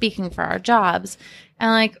public speaking for our jobs,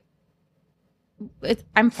 and like,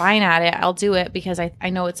 I'm fine at it. I'll do it because I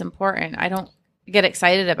know it's important. I don't get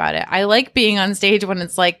excited about it. I like being on stage when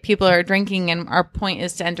it's like people are drinking and our point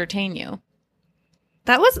is to entertain you.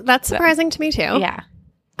 That's surprising to me too. Yeah.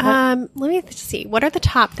 Let me see. What are the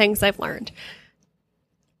top things I've learned?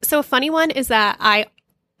 So a funny one is that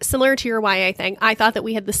similar to your YA thing, I thought that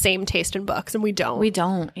we had the same taste in books, and we don't. We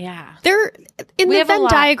don't. Yeah. In the Venn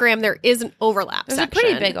diagram, there is an overlap There's section. a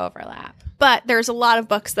pretty big overlap. But there's a lot of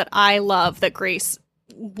books that I love that Grace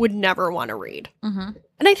would never want to read. Mm-hmm.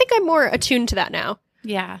 And I think I'm more attuned to that now.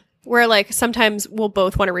 Yeah. Where, like, sometimes we'll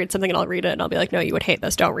both want to read something and I'll read it and I'll be like, no, you would hate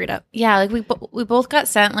this. Don't read it. Yeah. Like, we both got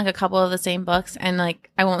sent, like, a couple of the same books. And, like,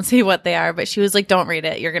 I won't say what they are, but she was like, don't read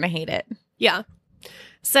it. You're going to hate it. Yeah.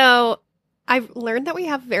 So I've learned that we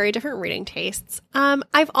have very different reading tastes.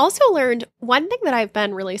 I've also learned one thing that I've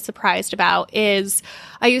been really surprised about is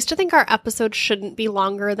I used to think our episodes shouldn't be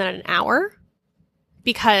longer than an hour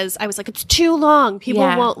because I was like, it's too long. People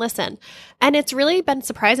won't listen. And it's really been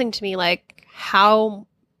surprising to me, like, how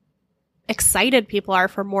excited people are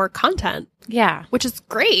for more content. Yeah. Which is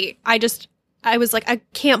great. I was like, I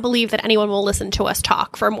can't believe that anyone will listen to us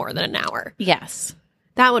talk for more than an hour. Yes.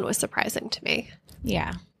 That one was surprising to me.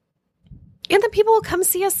 Yeah. And then people will come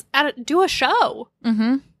see us do a show.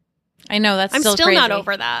 Mm-hmm. I know, that's I'm still crazy. not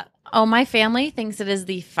over that. Oh, my family thinks it is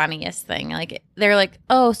the funniest thing. Like, they're like,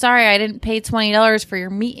 oh, sorry, I didn't pay $20 for your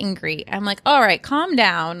meet and greet. I'm like, all right, calm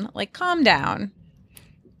down. Like, calm down.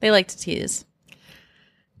 They like to tease.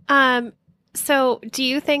 So do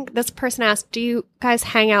you think, this person asked, do you guys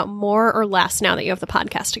hang out more or less now that you have the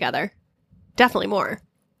podcast together? Definitely more.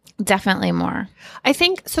 Definitely more. I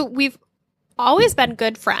think, so we've always been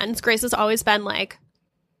good friends. Grace has always been, like,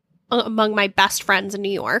 among my best friends in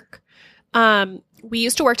New York. We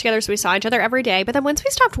used to work together, so we saw each other every day. But then once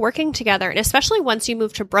we stopped working together, and especially once you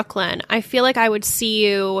moved to Brooklyn, I feel like I would see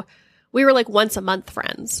you, we were like once a month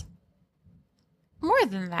friends. More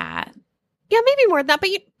than that. Yeah, maybe more than that, but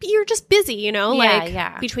you're just busy, you know?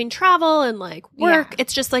 Yeah. Between travel and, like, work,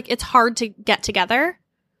 it's just, like, it's hard to get together.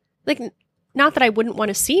 Like, not that I wouldn't want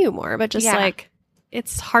to see you more, but just, like,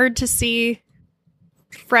 it's hard to see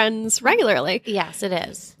friends regularly. Yes, it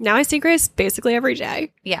is. Now I see Grace basically every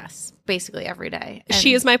day. Yes, basically every day. And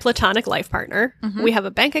she is my platonic life partner. Mm-hmm. We have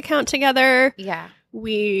a bank account together. Yeah.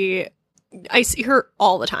 I see her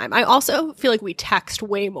all the time. I also feel like we text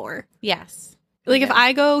way more. Yes. Like, if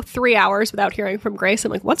I go 3 hours without hearing from Grace,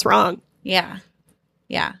 I'm like, what's wrong? Yeah.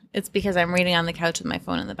 Yeah. It's because I'm reading on the couch with my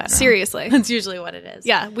phone in the bedroom. Seriously. That's usually what it is.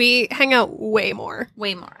 Yeah, we hang out way more.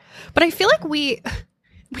 Way more. But I feel like we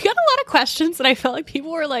got a lot of questions, and I felt like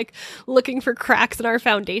people were, like, looking for cracks in our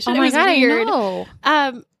foundation. Oh my God, weird. I know.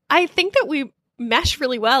 I think that we mesh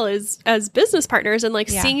really well as business partners, and, like,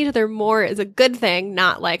 seeing each other more is a good thing,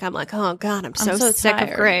 not like I'm like, oh God, I'm so sick tired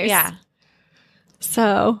of Grace. Yeah.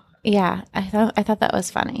 So yeah, I thought that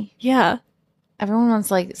was funny. Yeah. Everyone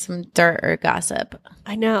wants, like, some dirt or gossip.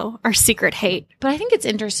 I know. Our secret hate. But I think it's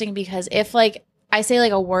interesting because if, like, I say,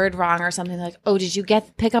 like, a word wrong or something, like, oh, did you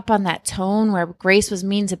pick up on that tone where Grace was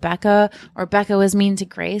mean to Becca or Becca was mean to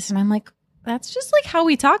Grace? And I'm like, that's just, like, how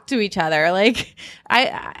we talk to each other. Like,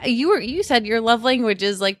 you said your love language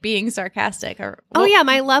is, like, being sarcastic. Oh, yeah.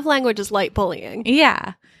 My love language is light bullying.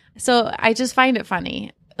 Yeah. So I just find it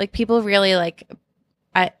funny. Like, people really,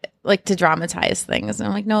 I like to dramatize things. And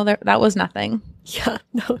I'm like, no, that was nothing. Yeah,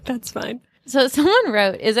 no, that's fine. So someone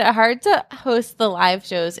wrote, is it hard to host the live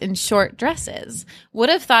shows in short dresses? Would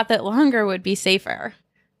have thought that longer would be safer.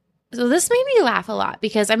 So this made me laugh a lot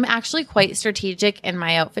because I'm actually quite strategic in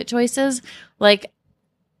my outfit choices. Like,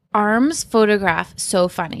 arms photograph so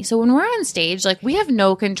funny. So when we're on stage, like, we have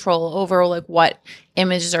no control over, like, what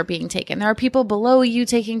images are being taken. There are people below you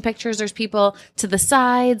taking pictures. There's people to the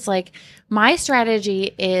sides. Like, my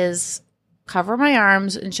strategy is cover my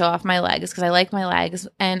arms and show off my legs because I like my legs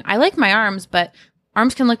and I like my arms, but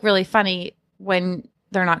arms can look really funny when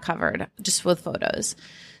they're not covered just with photos.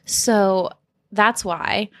 So that's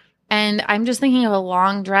why. And I'm just thinking of a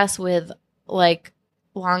long dress with, like,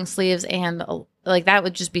 long sleeves and, like, that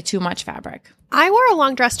would just be too much fabric. I wore a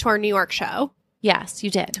long dress to our New York show. Yes, you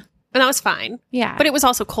did. And that was fine. Yeah. But it was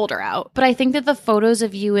also colder out. But I think that the photos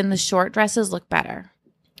of you in the short dresses look better.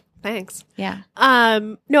 Thanks. Yeah.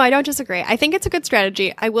 No, I don't disagree. I think it's a good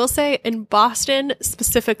strategy. I will say in Boston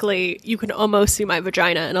specifically, you can almost see my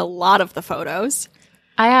vagina in a lot of the photos.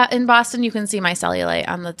 In Boston, you can see my cellulite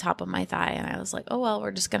on the top of my thigh. And I was like, oh, well,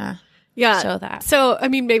 we're just going to show that. So, I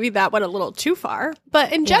mean, maybe that went a little too far.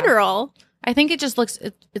 But in general, I think it just looks,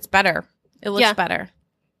 it's better. It looks better.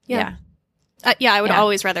 Yeah. Yeah, I would Yeah.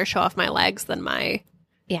 always rather show off my legs than my.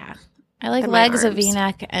 Yeah. I like And my legs, a arms.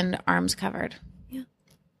 V-neck, and arms covered.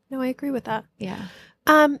 No, I agree with that. Yeah.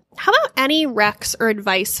 How about any recs or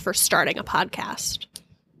advice for starting a podcast?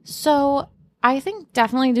 So I think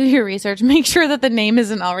definitely do your research. Make sure that the name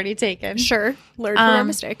isn't already taken. Sure, learn from our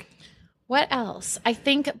mistake. What else? I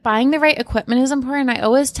think buying the right equipment is important. I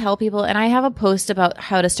always tell people, and I have a post about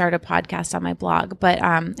how to start a podcast on my blog, but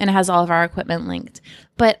and it has all of our equipment linked.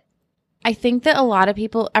 But I think that a lot of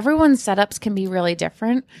people, everyone's setups can be really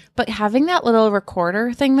different, but having that little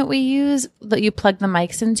recorder thing that we use that you plug the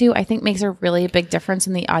mics into, I think makes a really big difference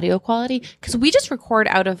in the audio quality because we just record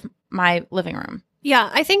out of my living room.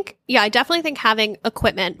 Yeah, I definitely think having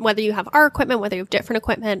equipment, whether you have our equipment, whether you have different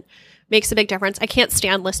equipment, makes a big difference. I can't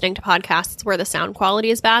stand listening to podcasts where the sound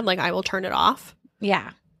quality is bad. Like, I will turn it off.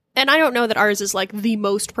 Yeah. And I don't know that ours is like the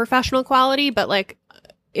most professional quality, but like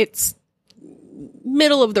it's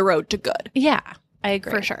middle of the road to good. Yeah, I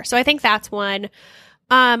agree. For sure. So I think that's one.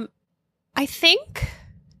 I think,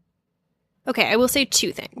 okay, I will say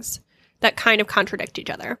two things that kind of contradict each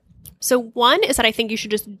other. So one is that I think you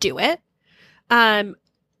should just do it.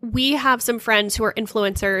 We have some friends who are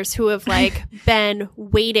influencers who have like been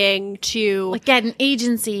waiting to Like get an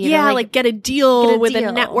agency. to, yeah, like get a deal get a with a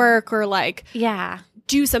deal. network or like yeah.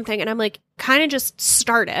 do something. And I'm like, kind of just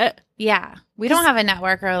start it. Yeah. We don't have a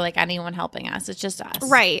network or like anyone helping us. It's just us.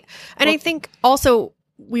 Right. And I think also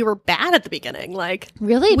we were bad at the beginning. Like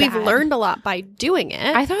Really we've bad. learned a lot by doing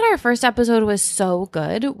it. I thought our first episode was so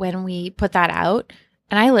good when we put that out.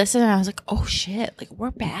 And I listened and I was like, oh shit, like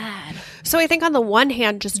we're bad. So I think on the one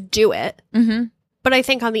hand, just do it. Mm-hmm. But I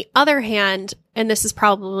think on the other hand, and this is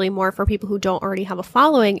probably more for people who don't already have a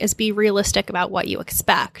following, is be realistic about what you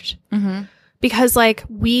expect. Mm-hmm. Because like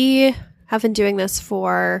we have been doing this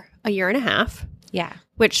for a year and a half, Yeah.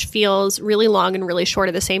 which feels really long and really short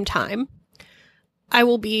at the same time. I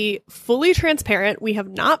will be fully transparent. We have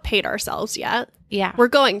not paid ourselves yet. Yeah. We're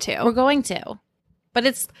going to. We're going to. But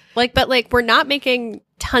it's But like we're not making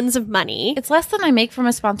tons of money. it's less than I make from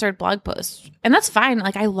a sponsored blog post. And that's fine.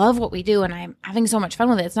 Like I love what we do and I'm having so much fun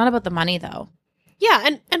with it. It's not about the money though. Yeah,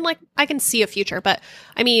 and like I can see a future, but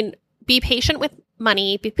I mean, be patient with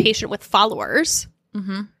money, be patient with followers.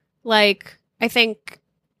 Mm-hmm. Like I think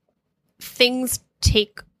things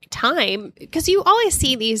take time because you always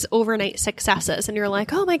see these overnight successes and you're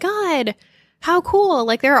like, "Oh my god, how cool."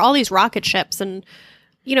 Like there are all these rocket ships and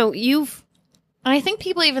you know, And I think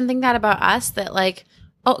people even think that about us that like,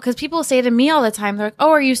 oh, because people say to me all the time, they're like, oh,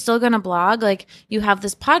 are you still going to blog? Like you have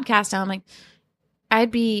this podcast. And I'm like, I'd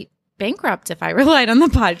be bankrupt if I relied on the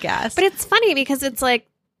podcast. But it's funny because it's like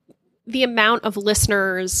the amount of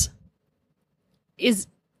listeners is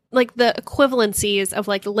like the equivalencies of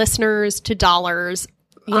like listeners to dollars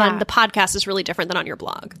on the podcast is really different than on your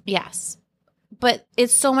blog. Yes. But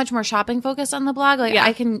it's so much more shopping focused on the blog. Like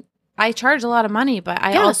Yeah. I charge a lot of money, but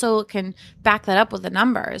I Yeah. also can back that up with the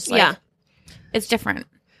numbers. Like, Yeah. It's different.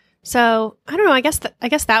 So I don't know. I guess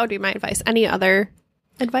that would be my advice. Any other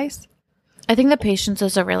advice? I think the patience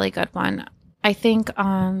is a really good one. I think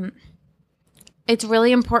it's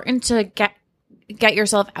really important to get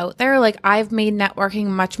yourself out there. Like I've made networking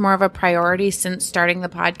much more of a priority since starting the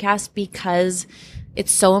podcast because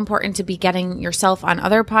it's so important to be getting yourself on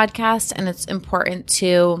other podcasts and it's important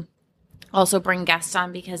to also bring guests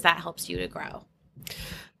on because that helps you to grow.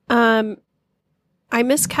 I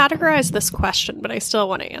miscategorized this question, but I still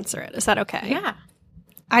want to answer it. Is that okay? Yeah.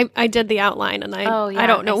 I did the outline and I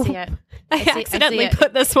don't know. I see it. I I see accidentally it.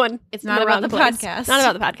 put this one. It's in not about wrong the place. podcast. Not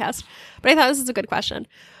about the podcast. But I thought this is a good question.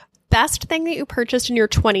 Best thing that you purchased in your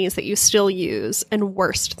 20s that you still use, and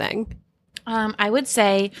worst thing. I would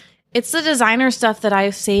say it's the designer stuff that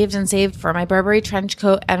I've saved for my Burberry trench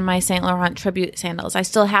coat and my Saint Laurent tribute sandals. I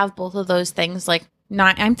still have both of those things. Like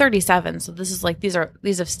I'm 37, so this is like these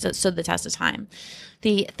have stood the test of time.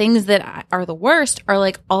 The things that are the worst are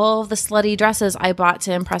like all of the slutty dresses I bought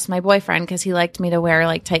to impress my boyfriend because he liked me to wear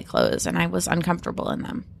like tight clothes and I was uncomfortable in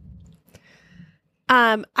them.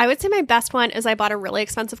 I would say my best one is I bought a really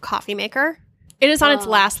expensive coffee maker. It is on its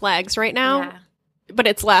last legs right now, but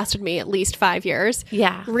it's lasted me at least 5 years.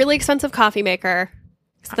 Yeah. Really expensive coffee maker.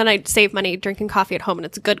 So then I save money drinking coffee at home, and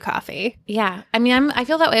it's good coffee. Yeah. I mean, I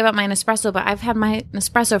feel that way about my Nespresso, but I've had my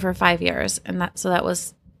Nespresso for 5 years, and I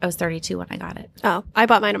was 32 when I got it. Oh, I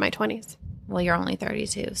bought mine in my 20s. Well, you're only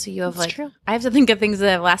 32, so you have That's true. I have to think of things that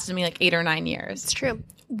have lasted me like 8 or 9 years. It's true.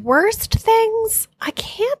 Worst things? I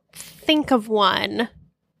can't think of one.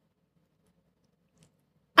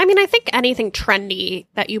 I mean, I think anything trendy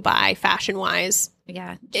that you buy fashion-wise,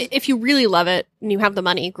 Yeah. if you really love it and you have the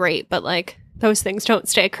money, great. But like those things don't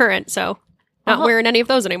stay current, so Not wearing any of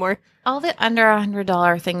those anymore. All the under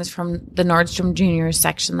 $100 things from the Nordstrom Juniors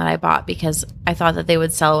section that I bought because I thought that they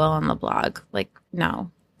would sell well on the blog. Like,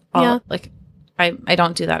 no. Like, I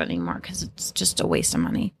don't do that anymore because it's just a waste of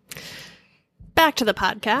money. Back to the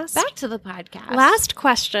podcast. Last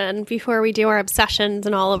question before we do our obsessions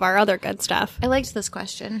and all of our other good stuff. I liked this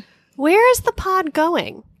question. Where is the pod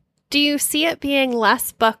going? Do you see it being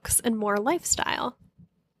less books and more lifestyle?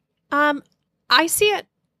 I see it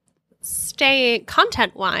staying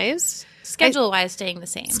content-wise. Schedule-wise, staying the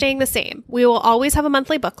same. Staying the same. We will always have a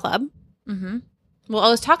monthly book club. Mm-hmm. We'll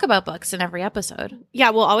always talk about books in every episode.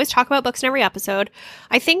 Yeah, we'll always talk about books in every episode.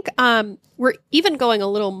 I think we're even going a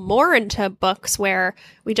little more into books where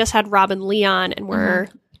we just had Robin Leon and we're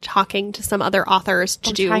talking to some other authors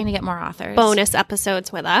trying to get more authors. Bonus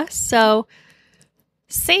episodes with us. So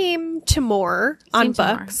same to more on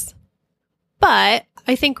books. But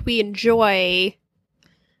I think we enjoy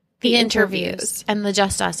the interviews and the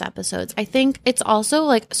Just Us episodes. I think it's also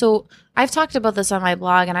like, so I've talked about this on my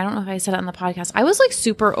blog and I don't know if I said it on the podcast. I was like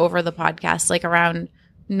super over the podcast like around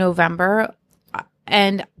November,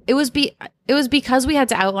 and it was because we had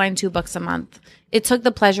to outline 2 books a month. It took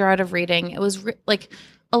the pleasure out of reading. It was like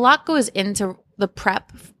a lot goes into the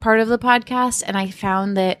prep part of the podcast, and I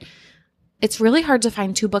found that it's really hard to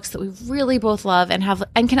find 2 books that we really both love and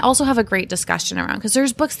can also have a great discussion around, because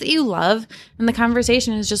there's books that you love and the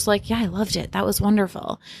conversation is just like, yeah, I loved it. That was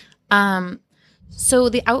wonderful. So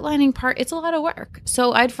the outlining part, it's a lot of work.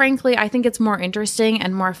 So I think it's more interesting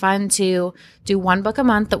and more fun to do 1 book a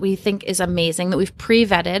month that we think is amazing, that we've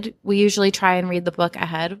pre-vetted. We usually try and read the book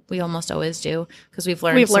ahead. We almost always do because we've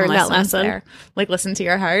learned that lesson there. Like, listen to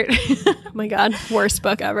your heart. Oh my God. Worst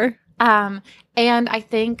book ever. And I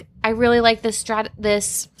think I really like this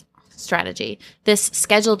strategy, this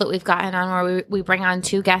schedule that we've gotten on where we bring on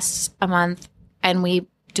 2 guests a month and we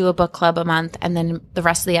do a book club a month, and then the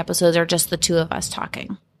rest of the episodes are just the 2 of us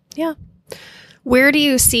talking. Yeah. Where do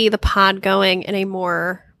you see the pod going in a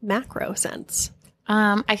more macro sense?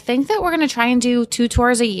 I think that we're going to try and do 2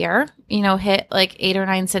 tours a year, hit like 8 or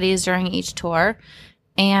 9 cities during each tour.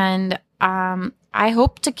 And I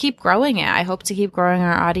hope to keep growing it. I hope to keep growing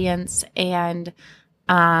our audience. And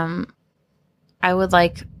I want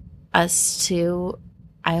us to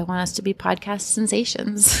be podcast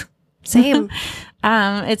sensations. Same.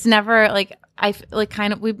 It's never like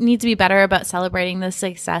we need to be better about celebrating the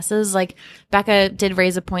successes. Like Becca did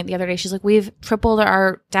raise a point the other day. She's like, we've tripled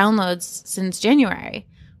our downloads since January,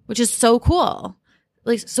 which is so cool.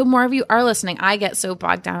 Like, so more of you are listening. I get so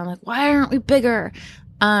bogged down. I'm like, why aren't we bigger?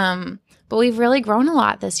 But we've really grown a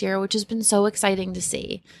lot this year, which has been so exciting to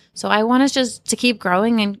see. So I want us just to keep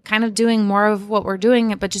growing and kind of doing more of what we're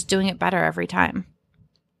doing, but just doing it better every time.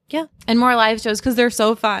 Yeah. And more live shows because they're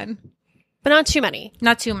so fun. But not too many.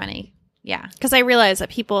 Not too many. Yeah. Because I realize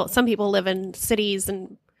that some people live in cities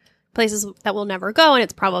and places that we'll never go, and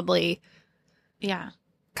it's probably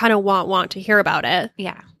kind of want to hear about it.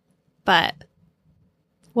 Yeah. But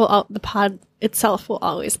the pod itself will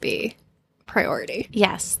always be priority.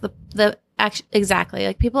 Yes. Exactly.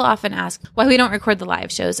 Like, people often ask why we don't record the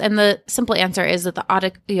live shows, and the simple answer is that the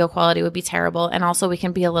audio quality would be terrible, and also we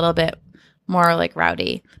can be a little bit more like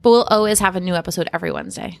rowdy. But we'll always have a new episode every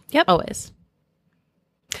Wednesday. Yep. Always.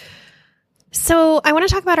 So I want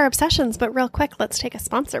to talk about our obsessions, but real quick, let's take a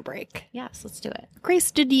sponsor break. Yes, let's do it.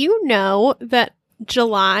 Grace, did you know that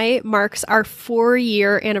July marks our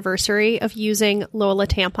 4-year anniversary of using Lola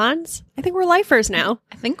tampons? I think we're lifers now.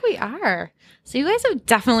 I think we are. So you guys have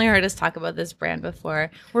definitely heard us talk about this brand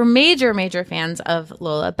before. We're major, major fans of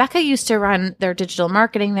Lola. Becca used to run their digital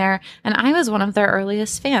marketing there, and I was one of their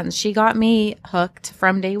earliest fans. She got me hooked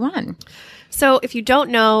from day one. So if you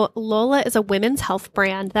don't know, Lola is a women's health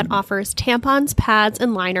brand that offers tampons, pads,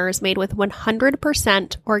 and liners made with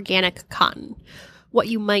 100% organic cotton. What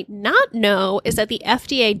you might not know is that the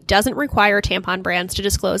FDA doesn't require tampon brands to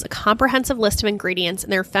disclose a comprehensive list of ingredients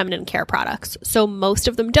in their feminine care products. So most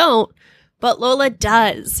of them don't, but Lola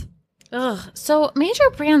does. Ugh. So major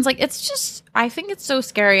brands, I think it's so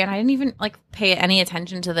scary, and I didn't even pay any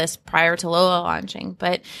attention to this prior to Lola launching,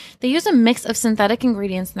 but they use a mix of synthetic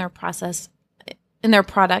ingredients in their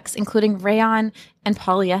products, including rayon and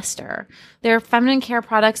polyester. Their feminine care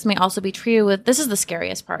products may also be treated with, this is the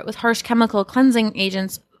scariest part, with harsh chemical cleansing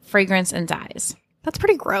agents, fragrance, and dyes. That's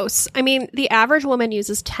pretty gross. I mean, the average woman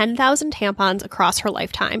uses 10,000 tampons across her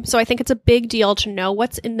lifetime, so I think it's a big deal to know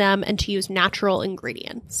what's in them and to use natural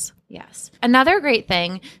ingredients. Yes. Another great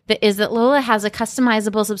thing is that Lola has a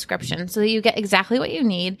customizable subscription so that you get exactly what you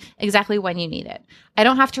need, exactly when you need it. I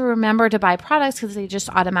don't have to remember to buy products because they just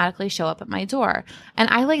automatically show up at my door. And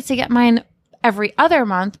I like to get mine every other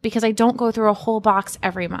month because I don't go through a whole box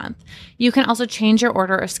every month. You can also change your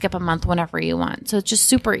order or skip a month whenever you want. So it's just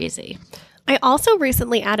super easy. I also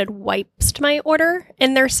recently added wipes to my order,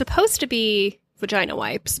 and they're supposed to be vagina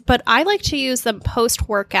wipes, but I like to use them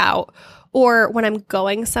post-workout or when I'm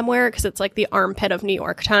going somewhere because it's like the armpit of New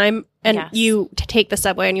York time, and Yes. you take the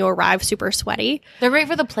subway and you arrive super sweaty. They're great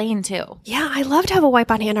for the plane too. Yeah, I love to have a wipe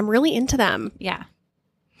on hand. I'm really into them. Yeah.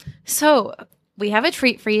 So we have a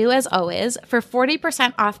treat for you as always. For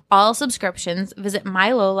 40% off all subscriptions, visit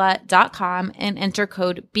mylola.com and enter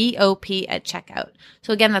code BOP at checkout.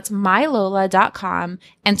 So again, that's mylola.com,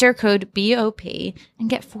 enter code BOP and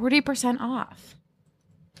get 40% off.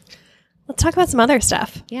 Let's talk about some other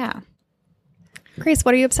stuff. Yeah. Grace,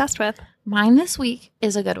 what are you obsessed with? Mine this week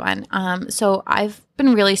is a good one. So I've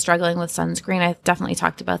been really struggling with sunscreen. I've definitely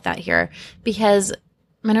talked about that here because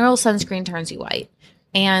mineral sunscreen turns you white.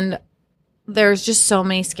 And there's just so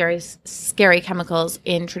many scary chemicals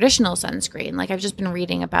in traditional sunscreen. Like I've just been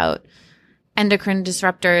reading about endocrine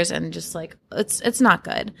disruptors and just like it's not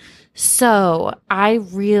good. So I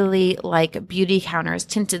really like Beauty Counter's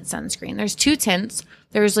tinted sunscreen. There's 2 tints.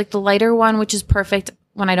 There's like the lighter one, which is perfect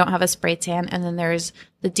when I don't have a spray tan, and then there's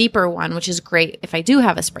the deeper one, which is great if I do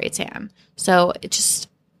have a spray tan. So it's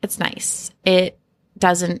nice. It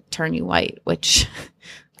doesn't turn you white, which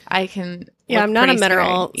I can. Yeah, I'm not a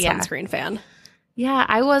mineral scary. sunscreen fan. Yeah,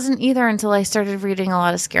 I wasn't either until I started reading a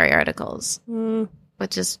lot of scary articles,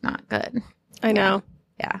 which is not good. I know.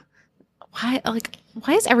 Yeah. Why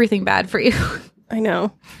is everything bad for you? I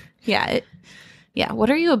know. Yeah. What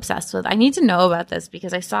are you obsessed with? I need to know about this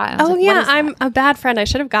because I saw it. And I was Oh, like, yeah. what is that? I'm a bad friend. I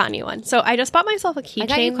should have gotten you one. So I just bought myself a I got you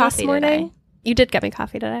keychain this coffee morning. today. You did get me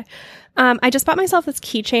coffee today. I just bought myself this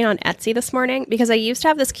keychain on Etsy this morning because I used to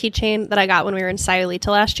have this keychain that I got when we were in Sayulita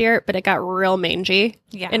last year, but it got real mangy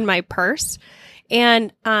in my purse.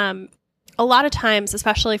 And a lot of times,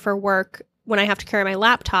 especially for work, when I have to carry my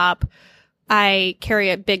laptop, I carry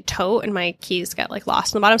a big tote and my keys get like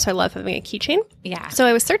lost in the bottom. So I love having a keychain. Yeah. So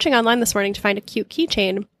I was searching online this morning to find a cute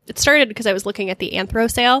keychain. It started because I was looking at the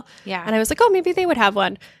Anthro sale. Yeah. And I was like, oh, maybe they would have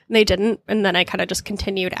one. And they didn't. And then I kind of just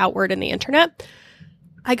continued outward in the internet.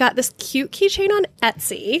 I got this cute keychain on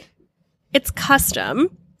Etsy. It's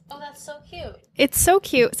custom. Oh, that's so cute. It's so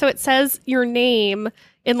cute. So it says your name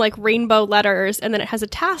in like rainbow letters, and then it has a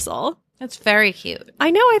tassel. That's very cute.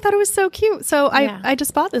 I know. I thought it was so cute. So Yeah. I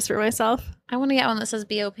just bought this for myself. I want to get one that says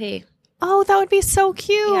BOP Oh, that would be so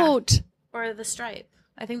cute. or the stripe.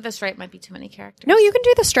 I think the stripe might be too many characters. No, you can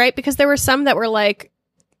do the stripe because there were some that were like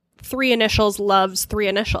 3 initials loves 3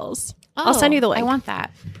 initials. I'll send you the link. I want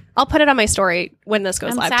that. I'll put it on my story when this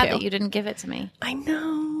goes I'm live sad too. that you didn't give it to me. I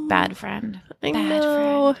know. Bad friend. I Bad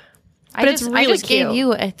know. friend. But it's I really just gave cute.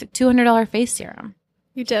 you a $200 face serum.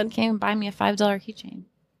 You did. Can't even buy me a $5 keychain.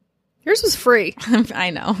 Yours was free. I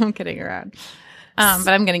know. I'm kidding around. But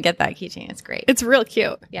I'm going to get that keychain. It's great. It's real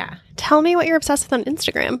cute. Yeah. Tell me what you're obsessed with on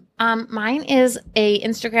Instagram. Mine is a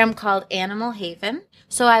Instagram called Animal Haven.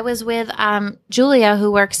 So I was with Julia,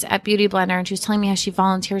 who works at Beauty Blender, and she was telling me how she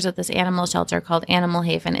volunteers at this animal shelter called Animal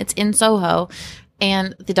Haven. It's in Soho,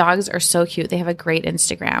 and the dogs are so cute. They have a great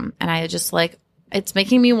Instagram, and I just like it's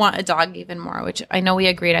making me want a dog even more. Which I know we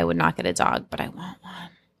agreed I would not get a dog, but I want one.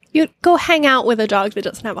 You go hang out with a dog that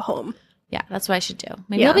doesn't have a home. Yeah, that's what I should do.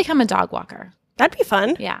 Maybe Yeah. I'll become a dog walker. That'd be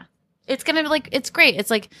fun. Yeah. It's going to be like, it's great. It's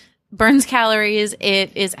like burns calories.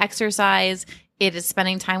 It is exercise. It is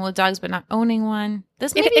spending time with dogs, but not owning one.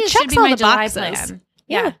 This maybe it should checks be all my the July boxes. plan.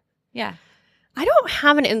 Yeah. Yeah. I don't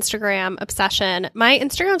have an Instagram obsession. My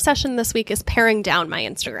Instagram obsession this week is paring down my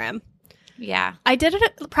Instagram. Yeah. I did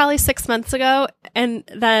it probably 6 months ago, and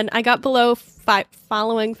then I got below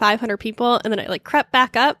following 500 people, and then it like crept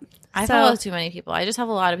back up. I follow too many people. I just have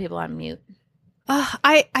a lot of people on mute.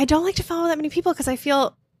 I don't like to follow that many people because I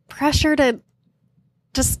feel pressure to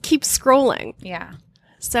just keep scrolling. Yeah.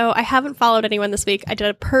 So I haven't followed anyone this week. I did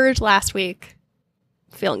a purge last week.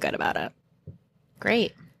 Feeling good about it.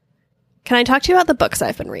 Great. Can I talk to you about the books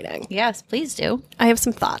I've been reading? Yes, please do. I have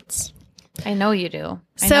some thoughts. I know you do.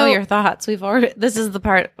 I So- know your thoughts. This is the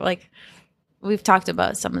part, like, we've talked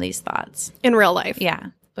about some of these thoughts. In real life. Yeah.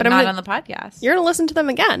 But But I'm not gonna- on the podcast. You're going to listen to them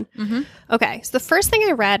again. Mm-hmm. Okay. So the first thing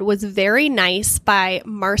I read was Very Nice by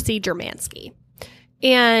Marcy Jermansky.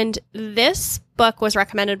 And this book was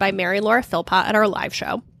recommended by Mary Laura Philpott at our live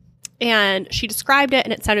show. And she described it,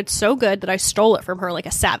 and it sounded so good that I stole it from her like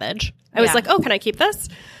a savage. I was Yeah. like, oh, can I keep this?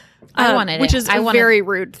 I wanted which it. is I a wanted- very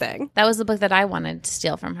rude thing. That was the book that I wanted to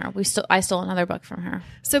steal from her. I stole another book from her.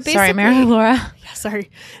 So basically, Sorry, Mary Laura. Yeah, sorry.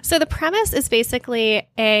 So the premise is basically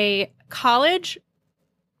a college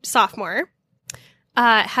sophomore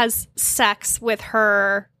has sex with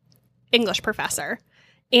her English professor.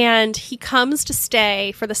 And he comes to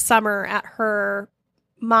stay for the summer at her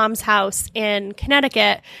mom's house in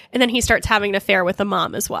Connecticut. And then he starts having an affair with the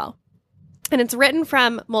mom as well. And it's written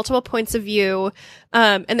from multiple points of view.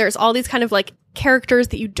 And there's all these kind of like characters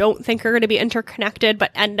that you don't think are going to be interconnected,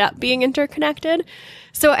 but end up being interconnected.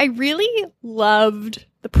 So I really loved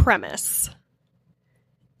the premise.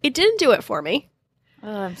 It didn't do it for me.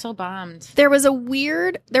 Oh, I'm so bummed. There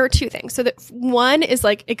were two things. So that one is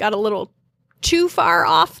like it got a little too far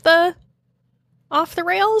off the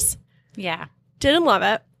rails. Yeah. Didn't love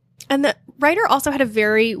it. And the writer also had a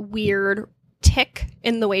very weird tick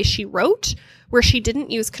in the way she wrote, where she didn't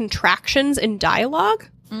use contractions in dialogue.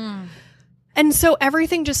 And so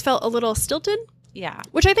everything just felt a little stilted. Yeah.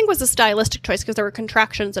 Which I think was a stylistic choice because there were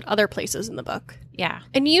contractions at other places in the book. Yeah.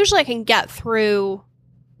 And usually I can get through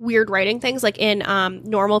weird writing things, like in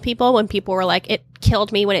Normal People, when people were like, it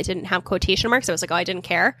killed me when it didn't have quotation marks. I was like, oh, I didn't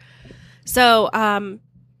care. So,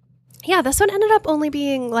 yeah, this one ended up only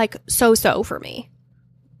being like so-so for me,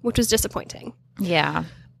 which was disappointing. Yeah.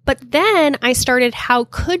 But then I started How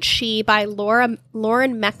Could She by Lauren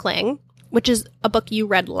Meckling, which is a book you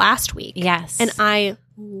read last week. Yes. And I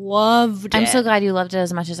loved it. I'm so glad you loved it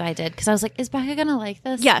as much as I did, because I was like, is Becca going to like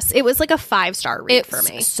this? Yes, it was like a 5-star read for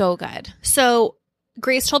me. So good. So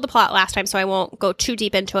Grace told the plot last time, so I won't go too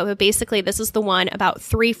deep into it. But basically, this is the one about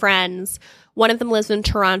 3 friends. One of them lives in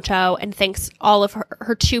Toronto and thinks all of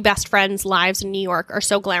her 2 best friends' lives in New York are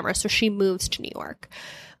so glamorous, so she moves to New York.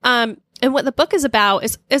 And what the book is about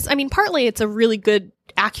is I mean, partly it's a really good,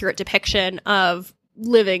 accurate depiction of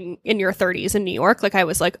living in your 30s in New York. Like, I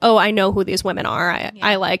was like, oh, I know who these women are.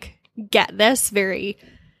 I like get this very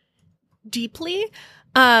deeply.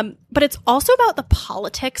 But it's also about the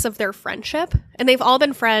politics of their friendship. And they've all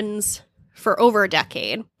been friends for over a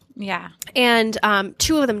decade. Yeah. And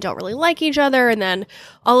 2 of them don't really like each other. And then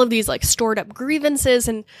all of these like stored up grievances.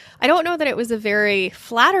 And I don't know that it was a very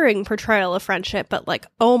flattering portrayal of friendship, but like,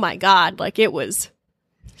 oh my God, like it was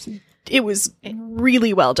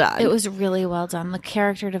really well done. It was really well done. The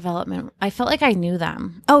character development, I felt like I knew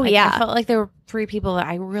them. Oh, like, yeah. I felt like there were 3 people that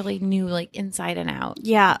I really knew like inside and out.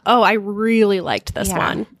 Yeah. Oh, I really liked this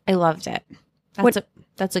one. I loved it.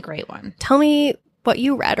 That's a great one. Tell me what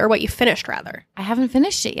you read, or what you finished, rather. I haven't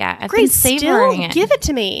finished it yet. I've Great, been savoring it. Give it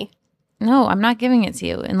to me. No, I'm not giving it to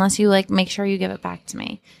you unless you like make sure you give it back to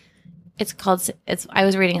me. I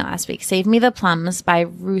was reading it last week. Save Me the Plums by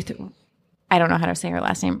Ruth. I don't know how to say her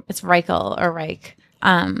last name. It's Reichl or Reich.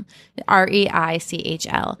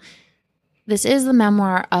 Reichl. This is the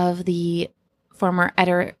memoir of the former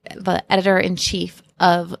editor-in-chief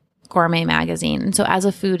of Gourmet magazine. And so as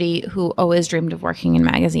a foodie who always dreamed of working in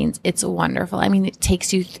magazines, it's wonderful. I mean, it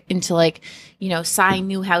takes you into like, Cy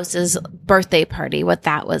Newhouse's birthday party, what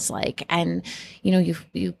that was like. And,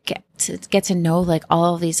 you get to know like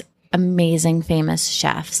all of these amazing famous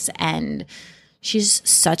chefs, and she's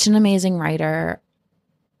such an amazing writer.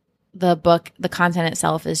 The book, the content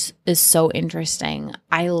itself is so interesting.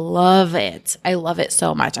 I love it. I love it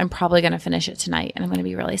so much. I'm probably going to finish it tonight, and I'm going to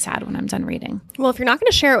be really sad when I'm done reading. Well, if you're not going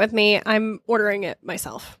to share it with me, I'm ordering it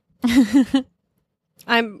myself.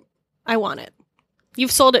 I want it. You've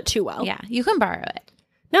sold it too well. Yeah, you can borrow it.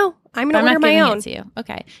 No, I'm going to order my own. It to you.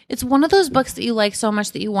 Okay. It's one of those books that you like so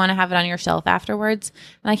much that you want to have it on your shelf afterwards.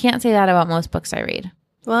 And I can't say that about most books I read.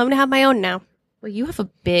 Well, I'm going to have my own now. Well, you have a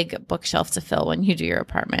big bookshelf to fill when you do your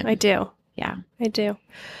apartment. I do. Yeah. I do.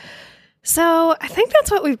 So I think that's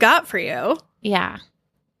what we've got for you. Yeah.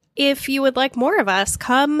 If you would like more of us,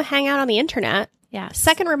 come hang out on the internet. Yeah.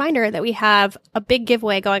 Second reminder that we have a big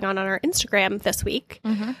giveaway going on our Instagram this week.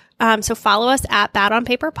 Mm-hmm. So follow us at Bad on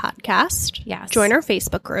Paper Podcast. Yes. Join our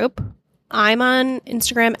Facebook group. I'm on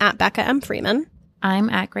Instagram at Becca M. Freeman.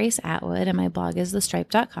 I'm at Grace Atwood, and my blog is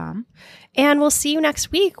thestripe.com. And we'll see you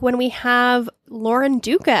next week when we have Lauren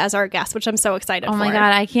Duca as our guest, which I'm so excited for. Oh my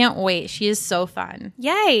God, I can't wait. She is so fun.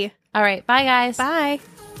 Yay. All right. Bye, guys. Bye.